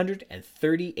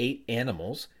 238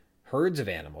 animals, herds of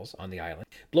animals, on the island,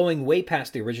 blowing way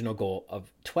past the original goal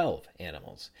of 12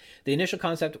 animals. The initial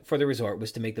concept for the resort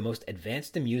was to make the most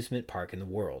advanced amusement park in the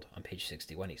world, on page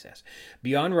 61, he says.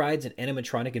 Beyond rides and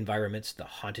animatronic environments, the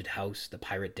haunted house, the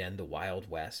pirate den, the Wild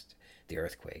West, the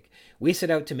earthquake, we set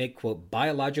out to make, quote,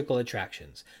 biological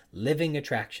attractions, living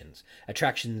attractions,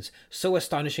 attractions so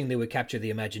astonishing they would capture the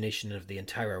imagination of the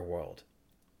entire world.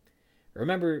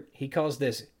 Remember, he calls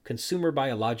this consumer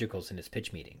biologicals in his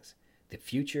pitch meetings, the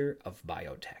future of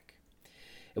biotech.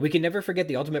 And we can never forget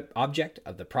the ultimate object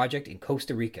of the project in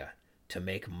Costa Rica, to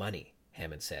make money,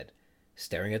 Hammond said,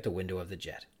 staring at the window of the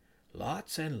jet.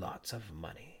 Lots and lots of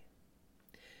money.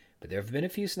 But there have been a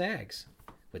few snags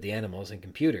with the animals and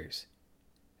computers,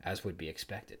 as would be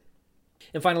expected.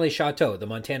 And finally, Chateau, the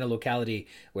Montana locality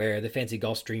where the fancy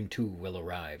Gulfstream II will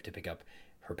arrive to pick up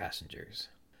her passengers.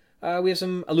 We have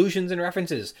some allusions and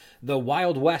references. The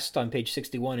Wild West on page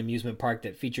 61 amusement park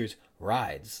that features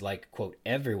rides like, quote,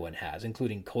 everyone has,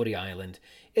 including Cody Island,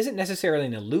 isn't necessarily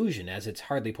an allusion, as it's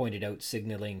hardly pointed out,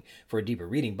 signaling for a deeper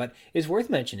reading, but is worth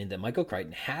mentioning that Michael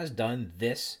Crichton has done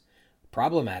this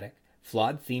problematic,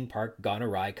 flawed theme park gone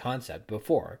awry concept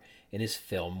before in his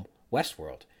film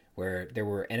Westworld, where there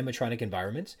were animatronic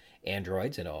environments,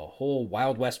 androids, and a whole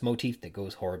Wild West motif that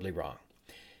goes horribly wrong.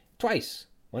 Twice.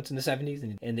 Once in the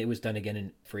 70s, and it was done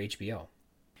again for HBO.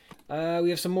 We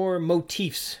have some more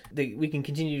motifs that we can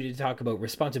continue to talk about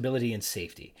responsibility and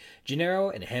safety. Gennaro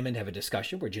and Hammond have a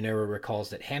discussion where Gennaro recalls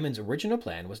that Hammond's original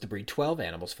plan was to breed 12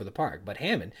 animals for the park, but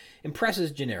Hammond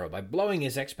impresses Gennaro by blowing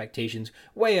his expectations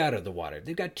way out of the water.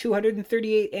 They've got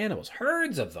 238 animals,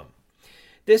 herds of them.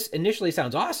 This initially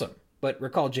sounds awesome, but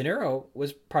recall Gennaro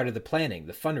was part of the planning,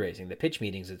 the fundraising, the pitch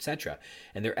meetings, etc.,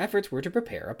 and their efforts were to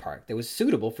prepare a park that was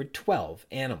suitable for 12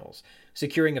 animals,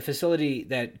 securing a facility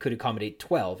that could accommodate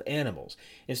 12 animals,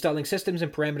 installing systems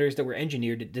and parameters that were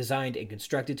engineered, designed, and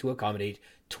constructed to accommodate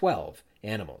 12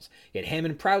 animals. Yet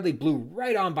Hammond proudly blew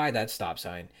right on by that stop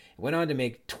sign and went on to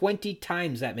make 20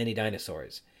 times that many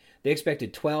dinosaurs. They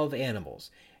expected 12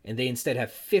 animals, and they instead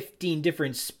have 15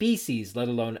 different species, let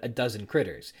alone a dozen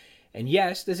critters. And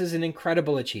yes, this is an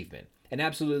incredible achievement, an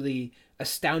absolutely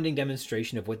astounding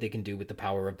demonstration of what they can do with the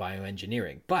power of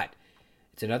bioengineering. But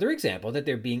it's another example that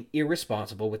they're being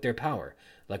irresponsible with their power,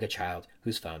 like a child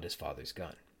who's found his father's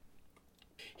gun.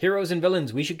 Heroes and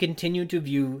villains. We should continue to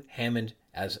view Hammond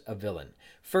as a villain.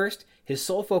 First, his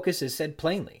sole focus is said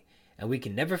plainly, and we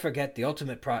can never forget the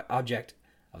ultimate object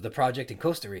of the project in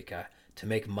Costa Rica, to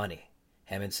make money,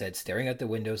 Hammond said, staring at the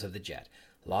windows of the jet.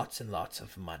 Lots and lots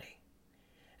of money.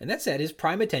 And that said, his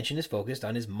prime attention is focused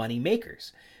on his money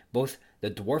makers. Both the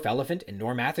dwarf elephant and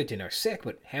Norm Atherton are sick,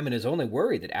 but Hammond is only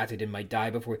worried that Atherton might die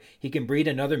before he can breed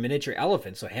another miniature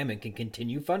elephant so Hammond can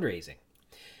continue fundraising.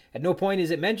 At no point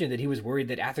is it mentioned that he was worried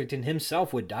that Atherton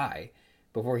himself would die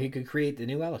before he could create the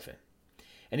new elephant.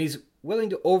 And he's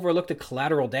willing to overlook the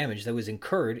collateral damage that was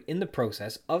incurred in the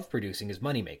process of producing his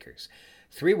moneymakers.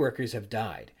 3 workers have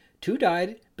died. 2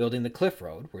 died building the Cliff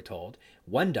Road, we're told.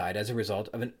 1 died as a result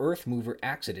of an earth mover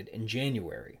accident in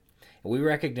January. And we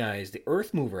recognize the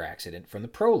earth mover accident from the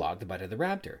prologue, The Bite of the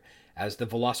Raptor, as the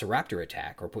Velociraptor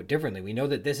attack, or put differently, we know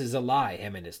that this is a lie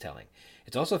Hammond is telling.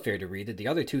 It's also fair to read that the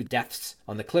other 2 deaths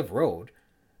on the Cliff Road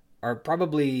are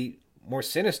probably more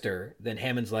sinister than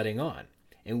Hammond's letting on.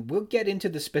 And we'll get into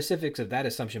the specifics of that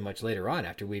assumption much later on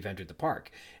after we've entered the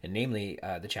park, and namely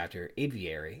the chapter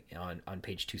Aviary on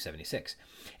page 276.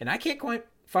 And I can't quite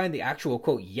find the actual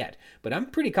quote yet, but I'm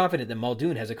pretty confident that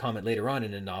Muldoon has a comment later on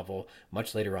in the novel,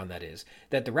 much later on that is,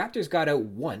 that the raptors got out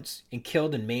once and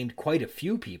killed and maimed quite a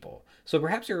few people. So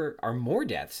perhaps there are more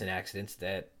deaths and accidents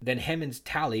than Hammond's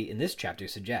tally in this chapter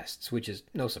suggests, which is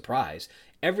no surprise.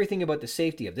 Everything about the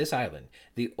safety of this island,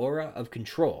 the aura of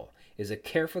control, is a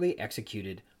carefully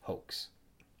executed hoax.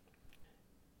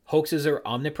 Hoaxes are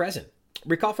omnipresent.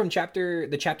 Recall from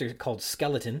the chapter called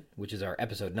Skeleton, which is our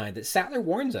episode 9, that Sattler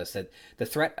warns us that the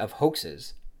threat of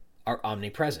hoaxes are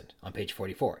omnipresent on page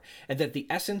 44, and that the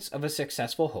essence of a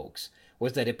successful hoax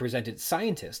was that it presented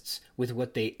scientists with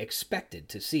what they expected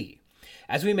to see.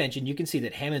 As we mentioned, you can see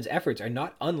that Hammond's efforts are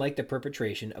not unlike the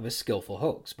perpetration of a skillful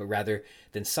hoax, but rather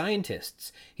than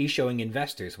scientists, he's showing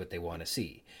investors what they want to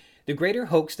see. The greater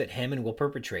hoax that Hammond will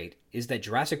perpetrate is that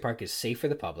Jurassic Park is safe for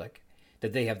the public,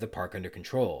 that they have the park under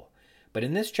control. But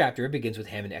in this chapter, it begins with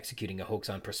Hammond executing a hoax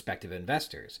on prospective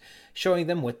investors, showing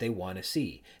them what they want to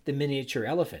see. The miniature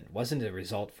elephant wasn't a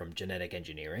result from genetic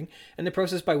engineering, and the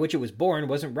process by which it was born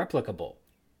wasn't replicable.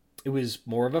 It was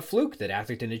more of a fluke that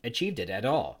Atherton achieved it at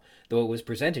all, though it was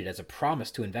presented as a promise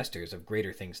to investors of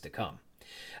greater things to come.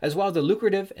 As well, the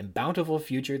lucrative and bountiful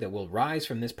future that will rise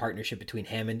from this partnership between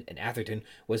Hammond and Atherton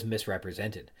was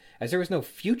misrepresented, as there was no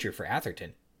future for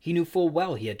Atherton. He knew full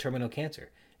well he had terminal cancer,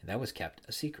 and that was kept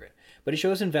a secret. But it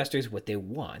shows investors what they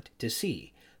want to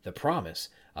see, the promise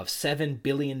of $7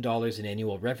 billion in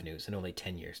annual revenues in only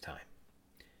 10 years' time.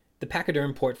 The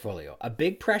Pachyderm portfolio, a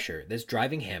big pressure that's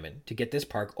driving Hammond to get this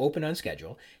park open on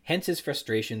schedule, hence his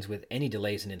frustrations with any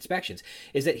delays in inspections,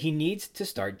 is that he needs to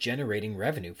start generating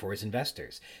revenue for his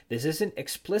investors. This isn't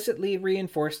explicitly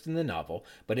reinforced in the novel,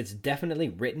 but it's definitely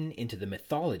written into the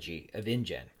mythology of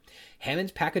InGen.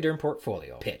 Hammond's Pachyderm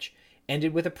portfolio pitch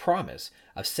ended with a promise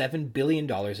of $7 billion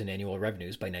in annual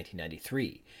revenues by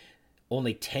 1993,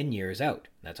 only 10 years out.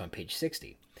 That's on page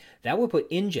 60. That would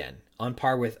put InGen on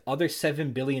par with other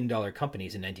 $7 billion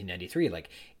companies in 1993, like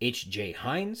H.J.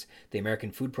 Heinz, the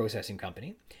American Food Processing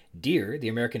Company, Deere, the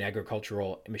American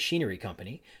Agricultural Machinery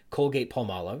Company,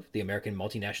 Colgate-Palmolive, the American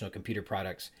Multinational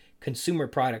Consumer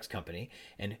Products Company,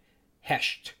 and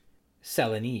Hecht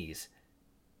Celanese,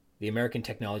 the American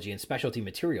Technology and Specialty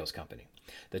Materials Company.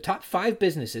 The top 5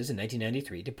 businesses in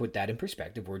 1993, to put that in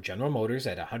perspective, were General Motors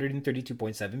at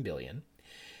 $132.7 billion,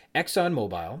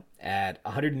 ExxonMobil at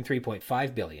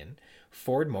 $103.5 billion,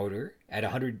 Ford Motor at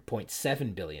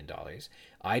 $100.7 billion,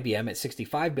 IBM at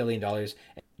 $65 billion, and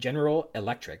General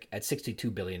Electric at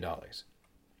 $62 billion.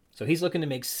 So he's looking to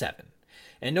make 7.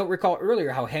 And recall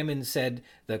earlier how Hammond said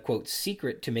the, quote,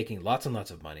 secret to making lots and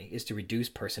lots of money is to reduce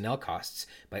personnel costs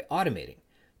by automating.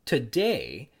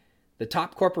 Today, the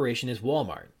top corporation is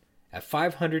Walmart at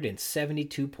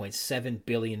 $572.7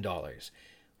 billion,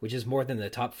 which is more than the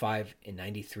top 5 in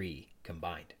 93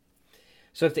 combined.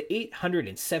 So if the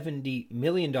 $870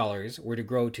 million were to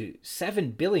grow to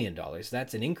 $7 billion,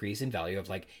 that's an increase in value of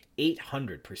like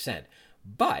 800%.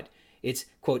 But it's,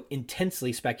 quote,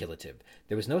 intensely speculative.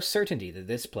 There was no certainty that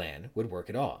this plan would work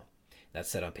at all. That's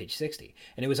said on page 60.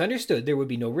 And it was understood there would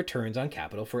be no returns on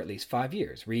capital for at least 5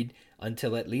 years, read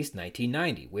until at least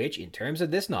 1990, which, in terms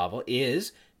of this novel,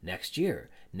 is next year,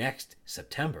 next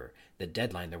September, the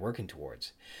deadline they're working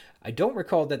towards. I don't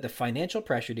recall that the financial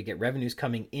pressure to get revenues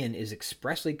coming in is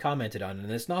expressly commented on in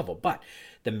this novel, but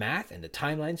the math and the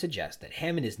timeline suggest that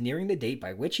Hammond is nearing the date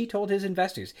by which he told his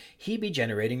investors he'd be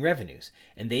generating revenues,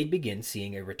 and they'd begin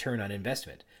seeing a return on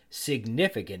investment.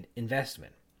 Significant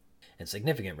investment. And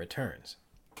significant returns.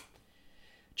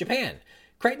 Japan.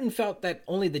 Crichton felt that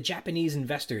only the Japanese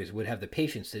investors would have the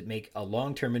patience to make a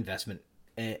long-term investment.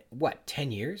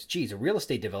 10 years? Geez, a real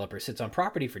estate developer sits on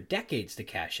property for decades to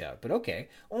cash out. But okay,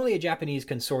 only a Japanese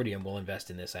consortium will invest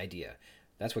in this idea.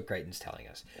 That's what Crichton's telling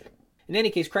us. In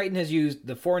any case, Crichton has used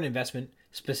the foreign investment,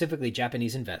 specifically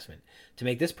Japanese investment, to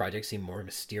make this project seem more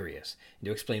mysterious, and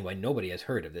to explain why nobody has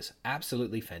heard of this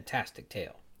absolutely fantastic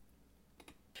tale.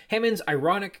 Hammond's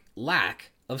ironic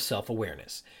lack of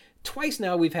self-awareness. Twice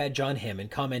now we've had John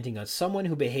Hammond commenting on someone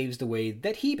who behaves the way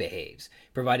that he behaves,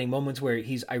 providing moments where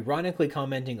he's ironically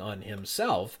commenting on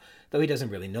himself, though he doesn't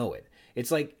really know it.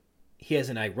 It's like he has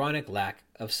an ironic lack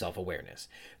of self-awareness.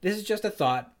 This is just a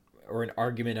thought or an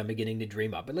argument I'm beginning to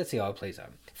dream up, but let's see how it plays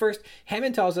out. First,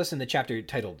 Hammond tells us in the chapter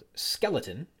titled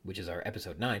Skeleton, which is our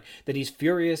episode 9, that he's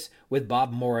furious with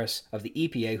Bob Morris of the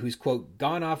EPA, who's, quote,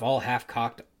 gone off all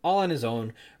half-cocked, all on his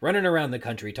own, running around the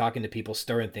country, talking to people,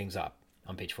 stirring things up,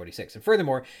 on page 46. And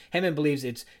furthermore, Hammond believes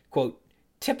it's, quote,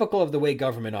 typical of the way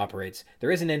government operates.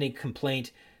 There isn't any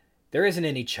complaint, there isn't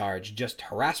any charge, just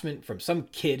harassment from some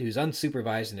kid who's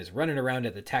unsupervised and is running around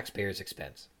at the taxpayer's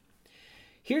expense.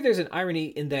 Here there's an irony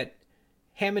in that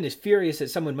Hammond is furious that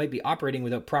someone might be operating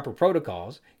without proper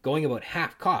protocols, going about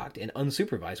half-cocked and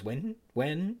unsupervised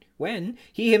when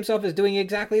he himself is doing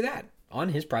exactly that on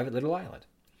his private little island.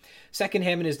 Second,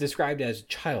 Hammond is described as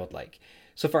childlike,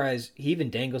 so far as he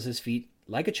even dangles his feet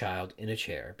like a child in a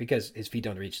chair because his feet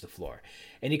don't reach the floor.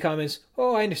 And he comments,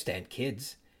 "Oh, I understand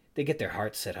kids. They get their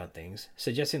hearts set on things,"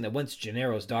 suggesting that once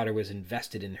Gennaro's daughter was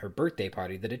invested in her birthday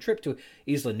party, that a trip to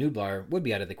Isla Nublar would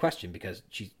be out of the question because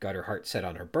she got her heart set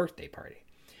on her birthday party.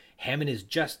 Hammond is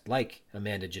just like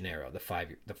Amanda Gennaro,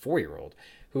 the 4-year-old,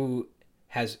 who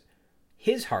has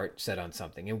his heart set on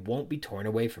something and won't be torn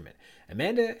away from it.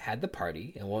 Amanda had the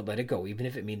party and won't let it go, even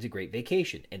if it means a great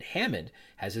vacation. And Hammond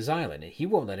has his island, and he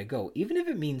won't let it go, even if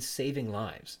it means saving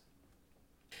lives.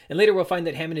 And later we'll find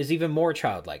that Hammond is even more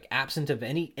childlike, absent of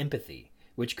any empathy,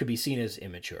 which could be seen as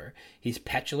immature. He's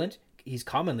petulant, he's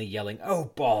commonly yelling,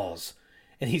 "Oh, balls!"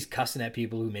 and he's cussing at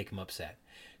people who make him upset.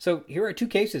 So here are two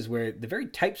cases where the very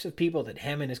types of people that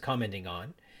Hammond is commenting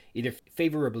on, either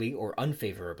favorably or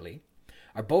unfavorably,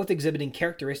 are both exhibiting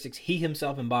characteristics he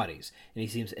himself embodies, and he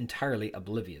seems entirely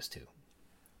oblivious to.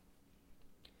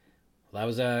 Well, that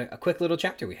was a quick little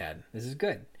chapter we had. This is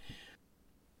good.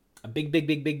 A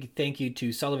big thank you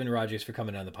to Sullivan Rogers for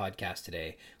coming on the podcast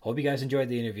today. Hope you guys enjoyed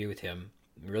the interview with him.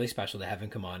 Really special to have him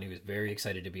come on. He was very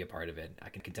excited to be a part of it. I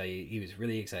can tell you he was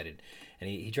really excited, and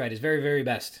he tried his very, very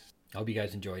best. I hope you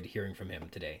guys enjoyed hearing from him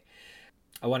today.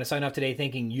 I want to sign off today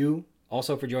thanking you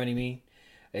also for joining me.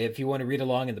 If you want to read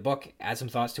along in the book, add some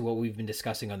thoughts to what we've been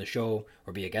discussing on the show,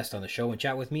 or be a guest on the show and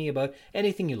chat with me about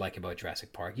anything you like about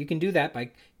Jurassic Park, you can do that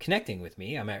by connecting with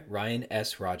me. I'm at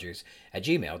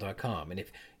ryansrogers@gmail.com. And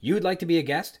if you'd like to be a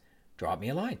guest, drop me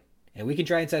a line, and we can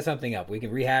try and set something up. We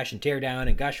can rehash and tear down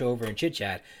and gush over and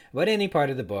chit-chat about any part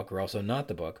of the book, or also not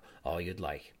the book, all you'd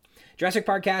like. Jurassic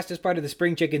Parkcast is part of the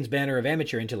Spring Chickens banner of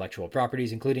amateur intellectual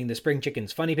properties, including the Spring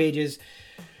Chickens Funny Pages,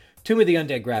 Tomb of the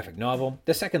Undead graphic novel,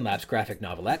 the Second Lapse graphic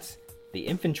novelettes, the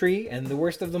Infantry, and the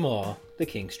worst of them all, the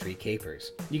King Street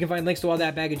Capers. You can find links to all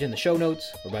that baggage in the show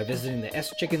notes, or by visiting the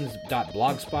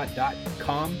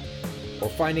schickens.blogspot.com, or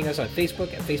finding us on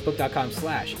Facebook at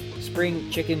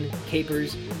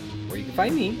facebook.com/springchickencapers, or you can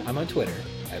find me, I'm on Twitter,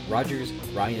 at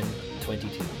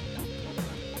RogersRyan22.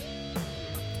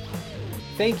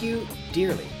 Thank you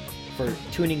dearly for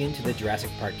tuning into the Jurassic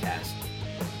Park cast,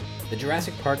 the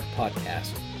Jurassic Park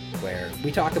podcast, where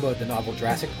we talk about the novel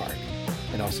Jurassic Park,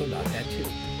 and also not that too.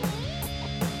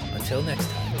 Until next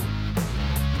time.